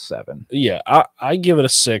 respectable 7. Yeah, I give it a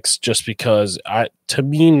 6 just because to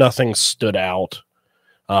me nothing stood out.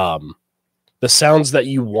 The sounds that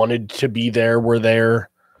you wanted to be there were there.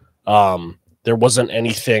 There wasn't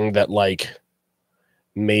anything that like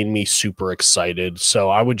made me super excited, so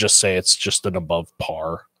I would just say it's just an above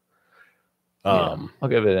par. I'll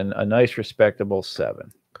give it a nice, respectable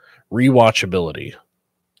 7. Rewatchability.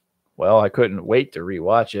 Well, I couldn't wait to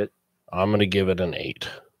rewatch it. I'm going to give it an 8.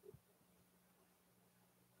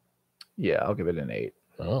 Yeah, I'll give it an 8.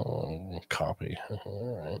 Oh, copy.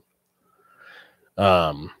 All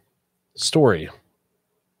right. Story.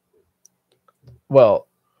 Well,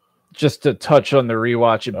 just to touch on the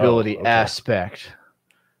rewatchability okay. aspect.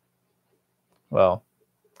 Well,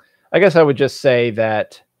 I guess I would just say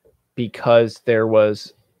that because there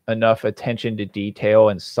was enough attention to detail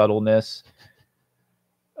and subtleness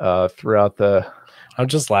throughout the... I'm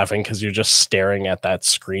just laughing because you're just staring at that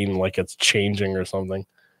screen like it's changing or something.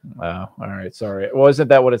 Oh, all right. Sorry. Well, isn't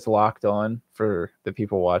that what it's locked on for the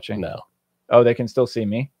people watching? No. Oh, they can still see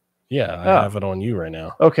me? Yeah, I have it on you right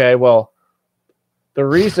now. Okay, well, the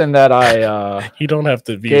reason that I you don't have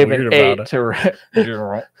to be gave weird an 8 about it.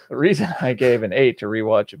 the reason I gave an 8 to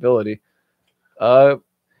rewatchability,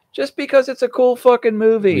 just because it's a cool fucking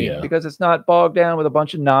movie, because it's not bogged down with a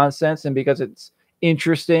bunch of nonsense, and because it's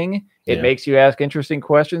interesting. It makes you ask interesting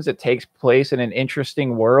questions. It takes place in an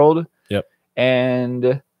interesting world. Yep.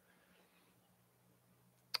 And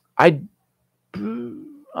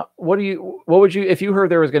what would you, if you heard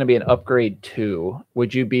there was going to be an upgrade 2,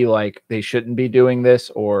 would you be like, they shouldn't be doing this,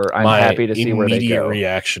 or I'm happy to see where they go? My immediate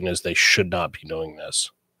reaction is they should not be doing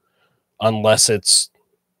this. Unless I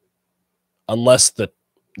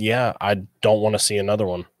don't want to see another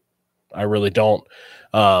one. I really don't.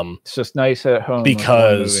 It's just nice at home.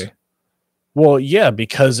 Because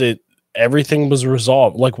everything was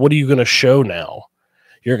resolved. Like, what are you going to show now?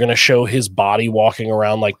 You're going to show his body walking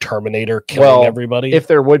around like Terminator killing everybody? If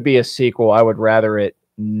there would be a sequel, I would rather it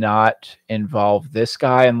not involve this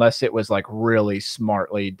guy unless it was like really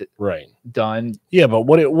smartly done. Yeah, but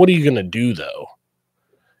what are you going to do though?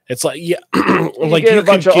 It's like, like you get a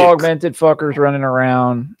bunch of augmented fuckers running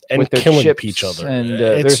around and with their killing chips each other. And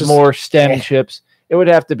there's just more STEM chips. It would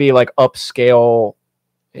have to be like upscale.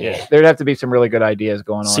 Yeah, there'd have to be some really good ideas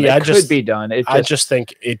going on. See, it could be done. I just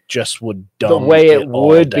think it just would dumb the way it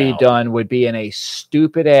would down. be done would be in a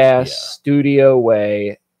stupid ass studio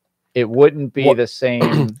way. It wouldn't be the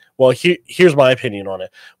same. Well, here's my opinion on it.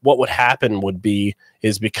 What would happen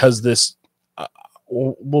is because this,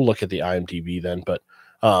 we'll look at the IMDb then, but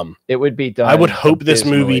it would be done. I would hope this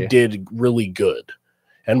movie did really good.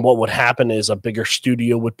 And what would happen is a bigger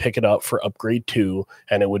studio would pick it up for Upgrade 2,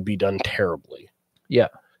 and it would be done terribly. Yeah.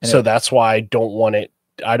 So that's why I don't want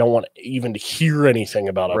even to hear anything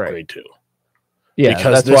about Upgrade 2. Yeah,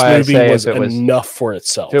 because this movie was enough for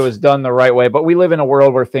itself. If it was done the right way. But we live in a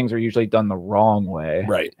world where things are usually done the wrong way.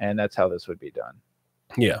 Right. And that's how this would be done.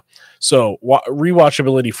 Yeah. So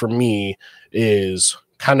rewatchability for me is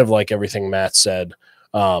kind of like everything Matt said.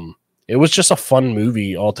 It was just a fun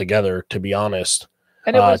movie altogether, to be honest.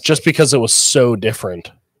 And it was, just because it was so different.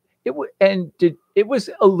 It was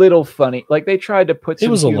a little funny. Like they tried to put some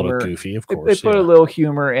It was humor. A little goofy, of course. They put a little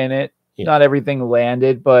humor in it. Yeah. Not everything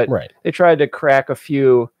landed, but they tried to crack a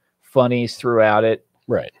few funnies throughout it.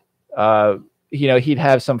 Right. He'd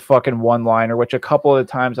have some fucking one-liner, which a couple of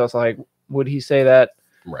times I was like, would he say that?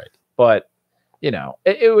 Right. But,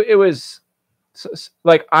 it was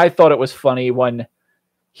like, I thought it was funny when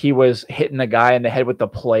he was hitting the guy in the head with the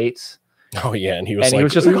plates. Oh yeah, and he was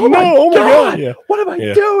just like, "Oh my god, yeah. What am I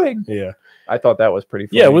doing?" Yeah, I thought that was pretty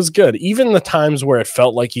funny. Yeah, it was good. Even the times where it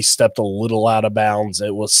felt like he stepped a little out of bounds,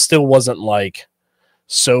 it still wasn't like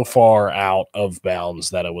so far out of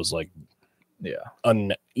bounds that it was like,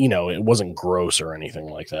 it wasn't gross or anything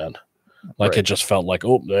like that. Like it just felt like,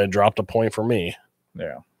 oh, they dropped a point for me.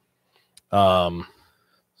 Yeah.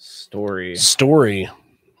 Story.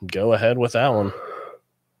 Go ahead with that one.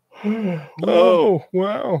 Oh,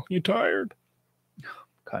 wow. You tired?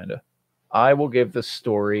 Kind of. I will give the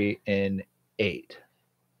story an 8.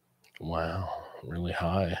 Wow. Really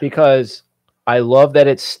high. Because I love that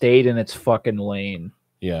it stayed in its fucking lane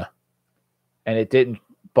Yeah. and it didn't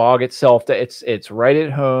bog itself. It's right at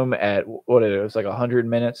home at what it was like 100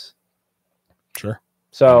 minutes. Sure. I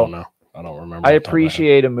So don't know. I don't remember. I off the top of my head.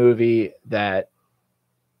 appreciate a movie that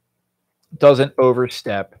doesn't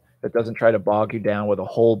overstep, that doesn't try to bog you down with a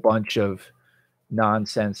whole bunch of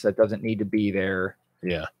nonsense that doesn't need to be there.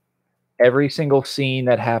 Yeah. Every single scene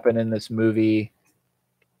that happened in this movie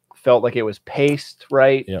felt like it was paced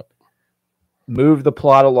right. Yep. Move the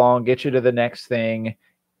plot along, get you to the next thing.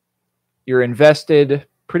 You're invested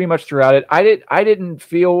pretty much throughout it. I didn't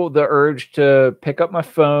feel the urge to pick up my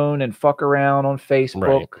phone and fuck around on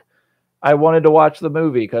Facebook. Right. I wanted to watch the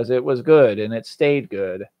movie because it was good and it stayed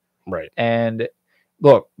good. Right. And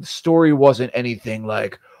look, the story wasn't anything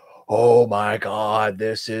like, oh my God,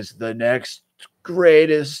 this is the next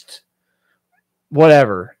greatest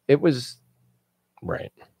whatever. It was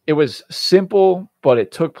Right. it was simple, but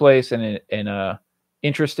it took place in a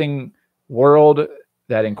interesting world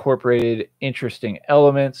that incorporated interesting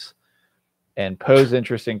elements and posed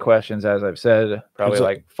interesting questions, as I've said, probably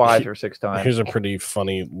like 5 or 6 times. Here's a pretty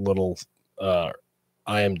funny little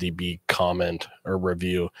IMDb comment or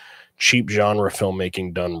review. Cheap genre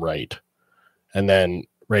filmmaking done right. And then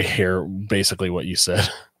right here, basically what you said.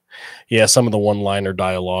 Yeah, some of the one-liner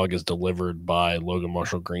dialogue is delivered by Logan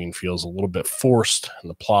Marshall Green feels a little bit forced, and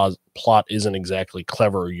the plot isn't exactly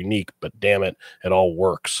clever or unique, but damn it, it all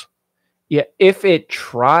works. Yeah, if it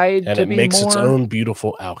tried And to it be makes its more- own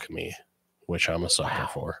beautiful alchemy, which I'm a sucker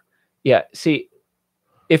for. Yeah, see,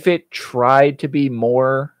 if it tried to be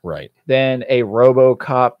more Right. than a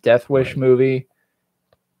RoboCop Death Wish Right. movie,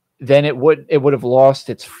 then it would have lost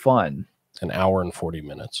its fun. An hour and 40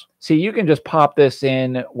 minutes. See, you can just pop this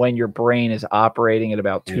in when your brain is operating at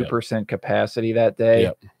about 2% capacity that day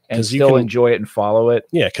Yep. and 'Cause you still can- enjoy it and follow it.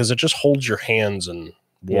 Yeah, because it just holds your hands and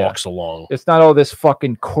walks along. It's not all this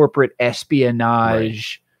fucking corporate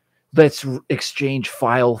espionage. Let's exchange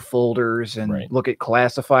file folders and Right. look at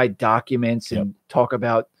classified documents and talk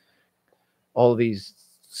about all these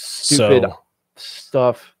stupid So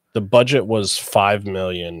stuff. the budget was $5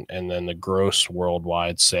 million, and then the gross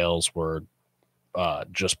worldwide sales were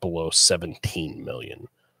just below 17 million.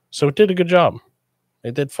 So it did a good job.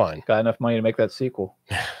 It did fine. Got enough money to make that sequel.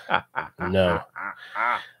 No.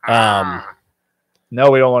 No,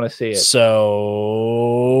 we don't want to see it.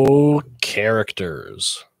 So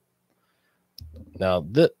characters. Now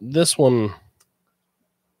this one,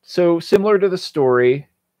 So similar to the story,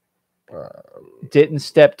 didn't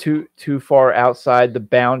step too far outside the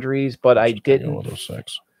boundaries, but I didn't.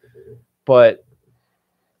 106. But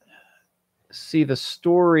see, the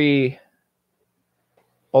story,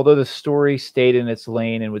 although the story stayed in its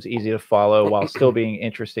lane and was easy to follow while still being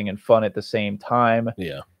interesting and fun at the same time,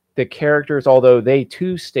 Yeah. the characters, although they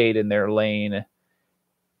too stayed in their lane,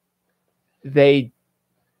 they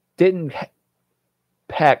didn't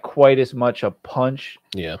pack quite as much a punch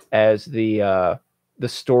Yeah. as the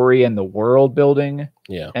story and the world building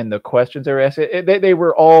Yeah. and the questions they were asking. They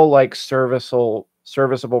were all like serviceable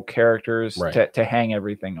characters Right. to hang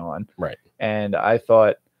everything on. Right. And I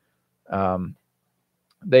thought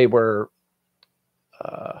they were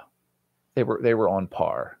on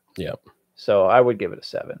par. Yep. So I would give it a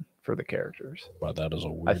 7 for the characters. Wow, that is a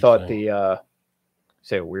weird I thought thing.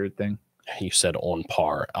 say a weird thing. You said on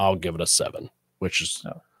par. I'll give it a 7, which is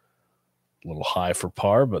No. a little high for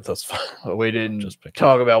par, but that's fine. We didn't Just pick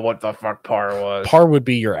talk about what the fuck par was. Par would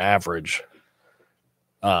be your average.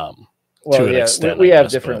 well, to an yeah, extent, we I have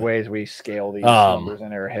guess, different but- ways we scale these Um, numbers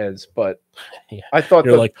in our heads, but Yeah. I thought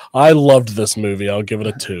You're like, I loved this movie. I'll give it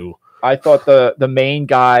a 2. I thought the main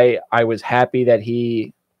guy, I was happy that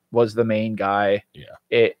he was the main guy.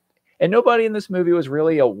 Yeah. And nobody in this movie was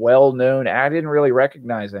really a well-known. I didn't really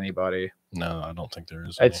recognize anybody. No, I don't think there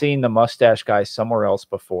is. I'd any. seen the mustache guy somewhere else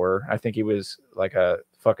before. I think he was like a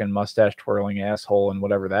fucking mustache twirling asshole and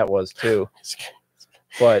whatever that was too.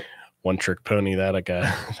 But One trick pony, that a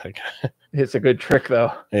guy. it's a good trick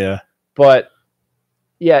though. Yeah. But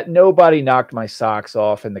yeah, nobody knocked my socks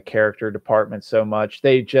off in the character department so much.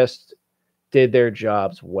 They just did their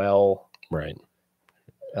jobs well. Right.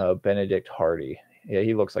 Benedict Hardy. Yeah,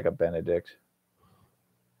 he looks like a Benedict.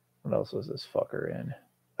 What else was this fucker in?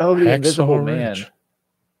 Oh, the Invisible Hacksaw Man. Ridge.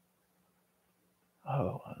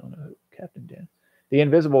 Oh, I don't know who Captain Dan. The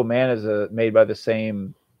Invisible Man is made by the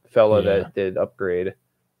same fella Yeah. that did Upgrade,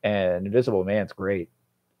 and Invisible Man's great.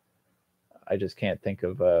 I just can't think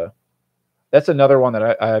of. That's another one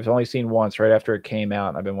that I've only seen once right after it came out,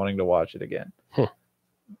 and I've been wanting to watch it again. Huh.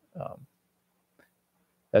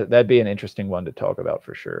 That'd be an interesting one to talk about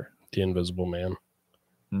for sure. The Invisible Man.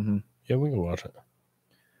 Mm-hmm. Yeah, we can watch it.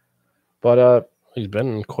 But He's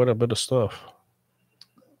been in quite a bit of stuff.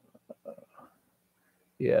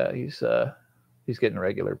 yeah, he's getting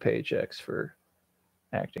regular paychecks for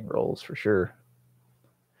acting roles for sure.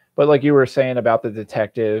 But like you were saying about the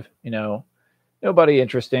detective, you know, nobody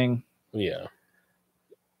interesting. Yeah.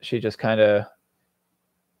 She just kind of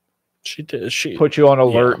She put you on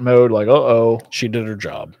alert mode, like, she did her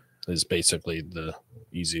job. Is basically the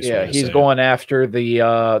easiest way yeah, to he's say going after the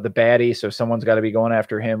baddie, so someone's got to be going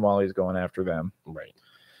after him while he's going after them. Right.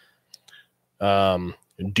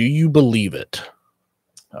 Do you believe it?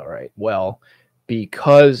 All right. Well,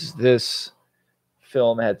 because this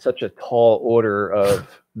film had such a tall order of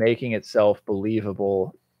making itself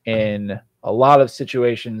believable in a lot of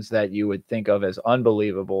situations that you would think of as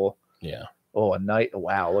unbelievable. Yeah. Oh, a night.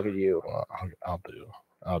 Wow. Look at you. Well,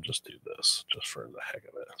 I'll just do this just for the heck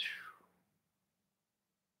of it.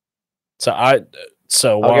 So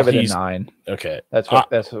I'll give it a 9. Okay. That's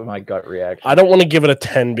what my gut reaction. I don't want to give it a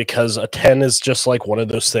 10 because a 10 is just like one of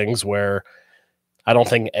those things where I don't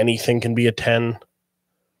think anything can be a 10.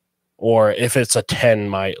 Or if it's a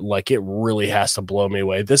 10, it really has to blow me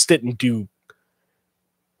away. This didn't do.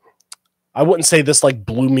 I wouldn't say this like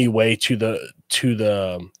blew me away to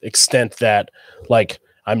the extent that like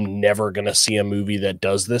I'm never gonna see a movie that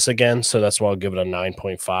does this again. So that's why I'll give it a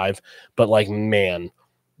 9.5. But like, man,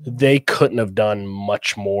 they couldn't have done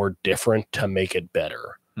much more different to make it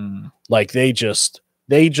better. Like they just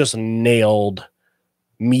nailed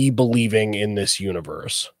me believing in this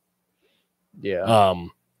universe. Yeah.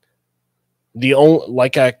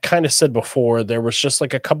 Like I kind of said before, there was just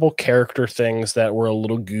like a couple character things that were a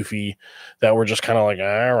little goofy that were just kind of like,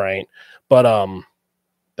 all right. But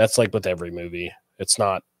that's like with every movie. It's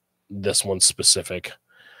not this one specific.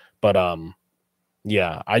 But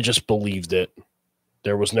yeah, I just believed it.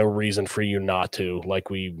 There was no reason for you not to, like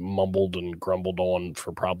we mumbled and grumbled on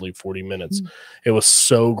for probably 40 minutes. It was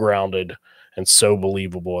so grounded and so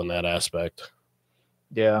believable in that aspect.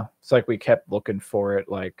 Yeah. It's like we kept looking for it,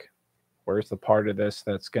 like, where's the part of this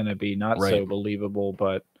that's going to be not so believable?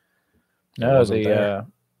 But no,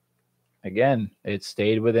 again, it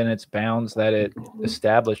stayed within its bounds that it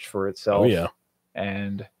established for itself. Oh, yeah.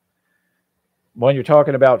 And when you're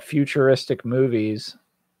talking about futuristic movies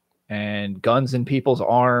and guns in people's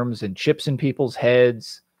arms and chips in people's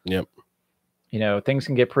heads, yep, you know, things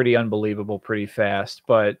can get pretty unbelievable pretty fast.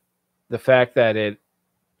 But the fact that it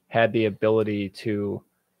had the ability to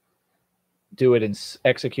do it and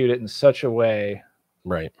execute it in such a way,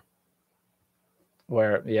 right,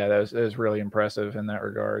 where that was really impressive in that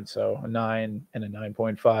regard. So a 9 and a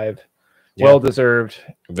 9.5, yeah. Well deserved,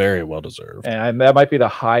 very well deserved, and that might be the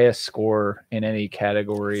highest score in any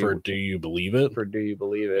category for Do You Believe It? For Do You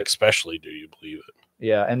Believe It? Especially Do You Believe It?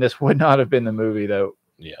 Yeah, and this would not have been the movie though.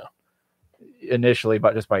 Yeah, initially,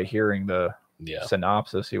 but just by hearing the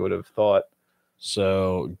synopsis, you would have thought.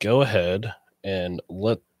 So go ahead and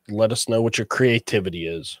let us know what your creativity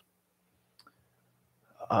is.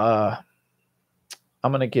 I'm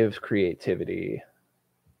going to give creativity.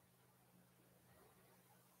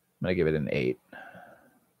 I'm going to give it an 8.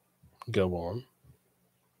 Go on.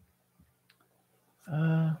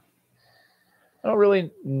 I don't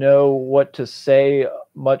really know what to say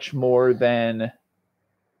much more than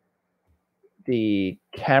the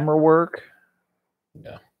camera work.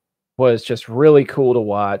 Yeah. Was just really cool to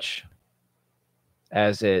watch,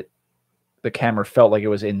 as the camera felt like it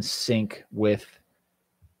was in sync with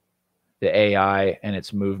the AI and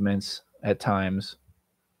its movements at times.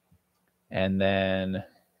 And then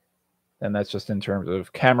that's just in terms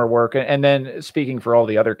of camera work. And then speaking for all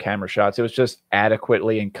the other camera shots, it was just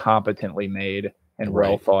adequately and competently made and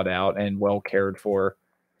well thought out and well cared for.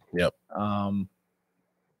 Yep.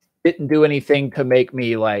 Didn't do anything to make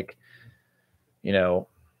me like, you know,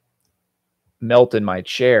 melt in my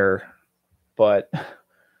chair, but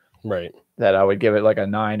that I would give it like a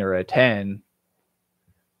 9 or a 10,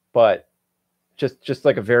 but just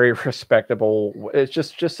like a very respectable, it's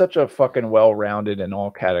just such a fucking well-rounded in all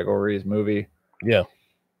categories movie. Yeah,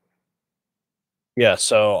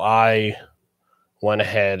 so I went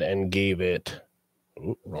ahead and gave it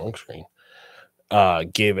wrong screen.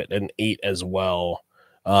 Gave it an 8 as well.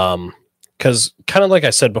 Because kind of like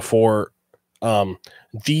I said before,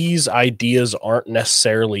 these ideas aren't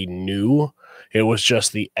necessarily new. It was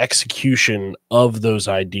just the execution of those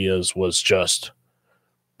ideas was just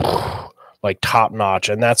like top notch.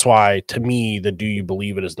 And that's why, to me, the Do You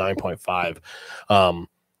Believe It is 9.5.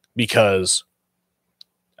 Because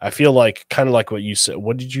I feel like kind of like what you said.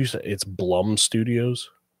 What did you say? It's Blum Studios?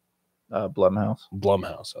 Blumhouse.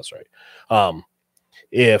 Blumhouse, that's right.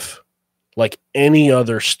 If like any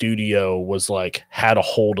other studio was like had a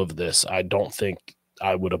hold of this, I don't think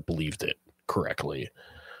I would have believed it correctly.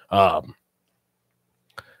 But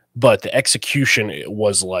the execution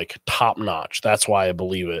was like top notch. That's why I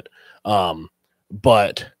believe it.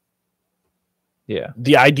 But yeah,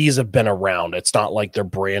 the ideas have been around. It's not like they're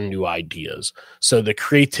brand new ideas. So the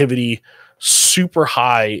creativity super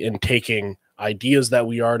high in taking ideas that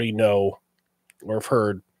we already know or have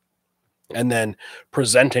heard and then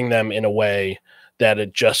presenting them in a way that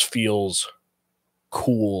it just feels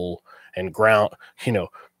cool and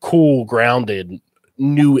cool, grounded,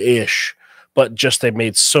 new-ish, but just they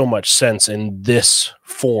made so much sense in this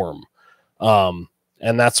form. And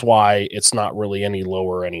that's why it's not really any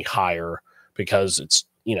lower or any higher, because it's,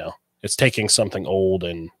 it's taking something old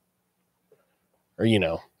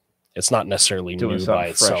it's not necessarily doing new by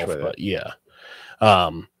itself, but yeah.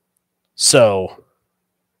 So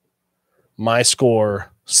my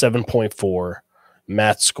score 7.4,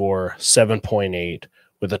 Matt's score 7.8,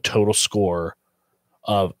 with a total score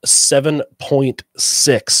of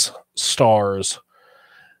 7.6 stars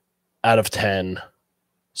out of 10.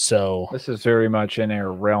 So this is very much in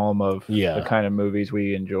our realm of the kind of movies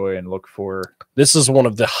we enjoy and look for. This is one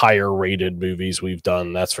of the higher rated movies we've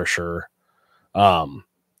done, that's for sure. So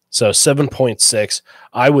 7.6.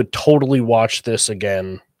 I would totally watch this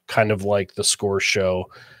again, kind of like the score show.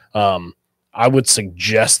 I would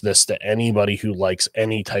suggest this to anybody who likes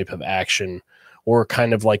any type of action or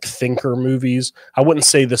kind of like thinker movies. I wouldn't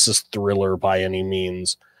say this is thriller by any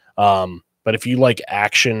means. But if you like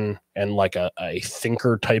action and like a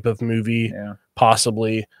thinker type of movie,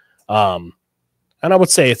 possibly. And I would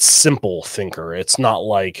say it's simple thinker. It's not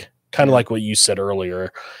like kind of like what you said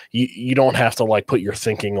earlier. You don't have to like put your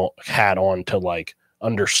thinking hat on to like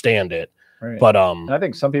understand it. Right. But and I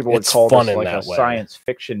think some people would call this like a science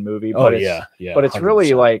fiction movie. But it's 100%.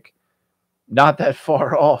 Really like not that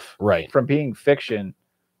far off from being fiction,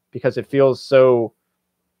 because it feels so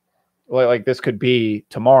like this could be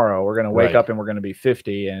tomorrow. We're going to wake up and we're going to be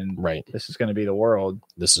 50 and this is going to be the world.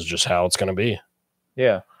 This is just how it's going to be.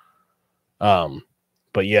 Yeah.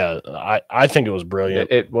 But yeah, I think it was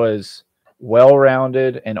brilliant. It was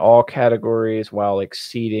well-rounded in all categories while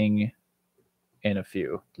exceeding in a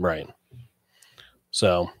few. Right.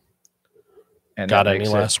 So, and got any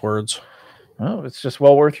last words? Oh, it's just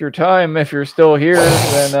well worth your time if you're still here.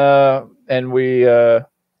 And we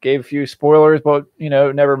gave a few spoilers, but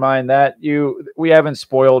never mind that. We haven't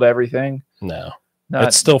spoiled everything. No,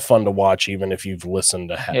 it's still fun to watch, even if you've listened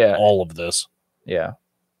to all of this. Yeah,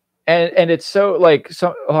 and it's so like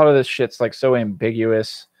a lot of this shit's like so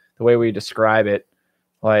ambiguous the way we describe it.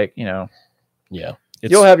 Like you'll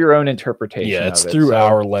have your own interpretation. Yeah, it's through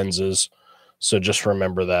our lenses. So just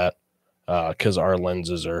remember that, because our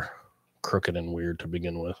lenses are crooked and weird to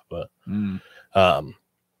begin with. But and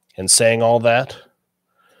saying all that,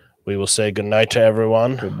 we will say good night to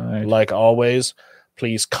everyone. Good night. Like always,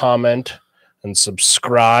 please comment and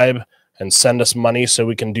subscribe and send us money so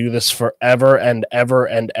we can do this forever and ever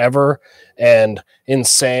and ever. And in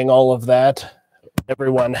saying all of that,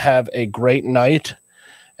 everyone have a great night,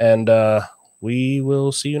 and we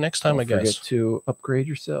will see you next time, I guess. Don't forget to upgrade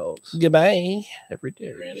yourselves. Goodbye. Every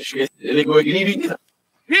day. What's this?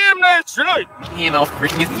 You're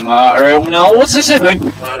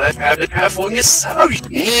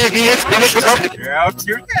out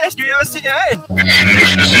your cash, you're outside.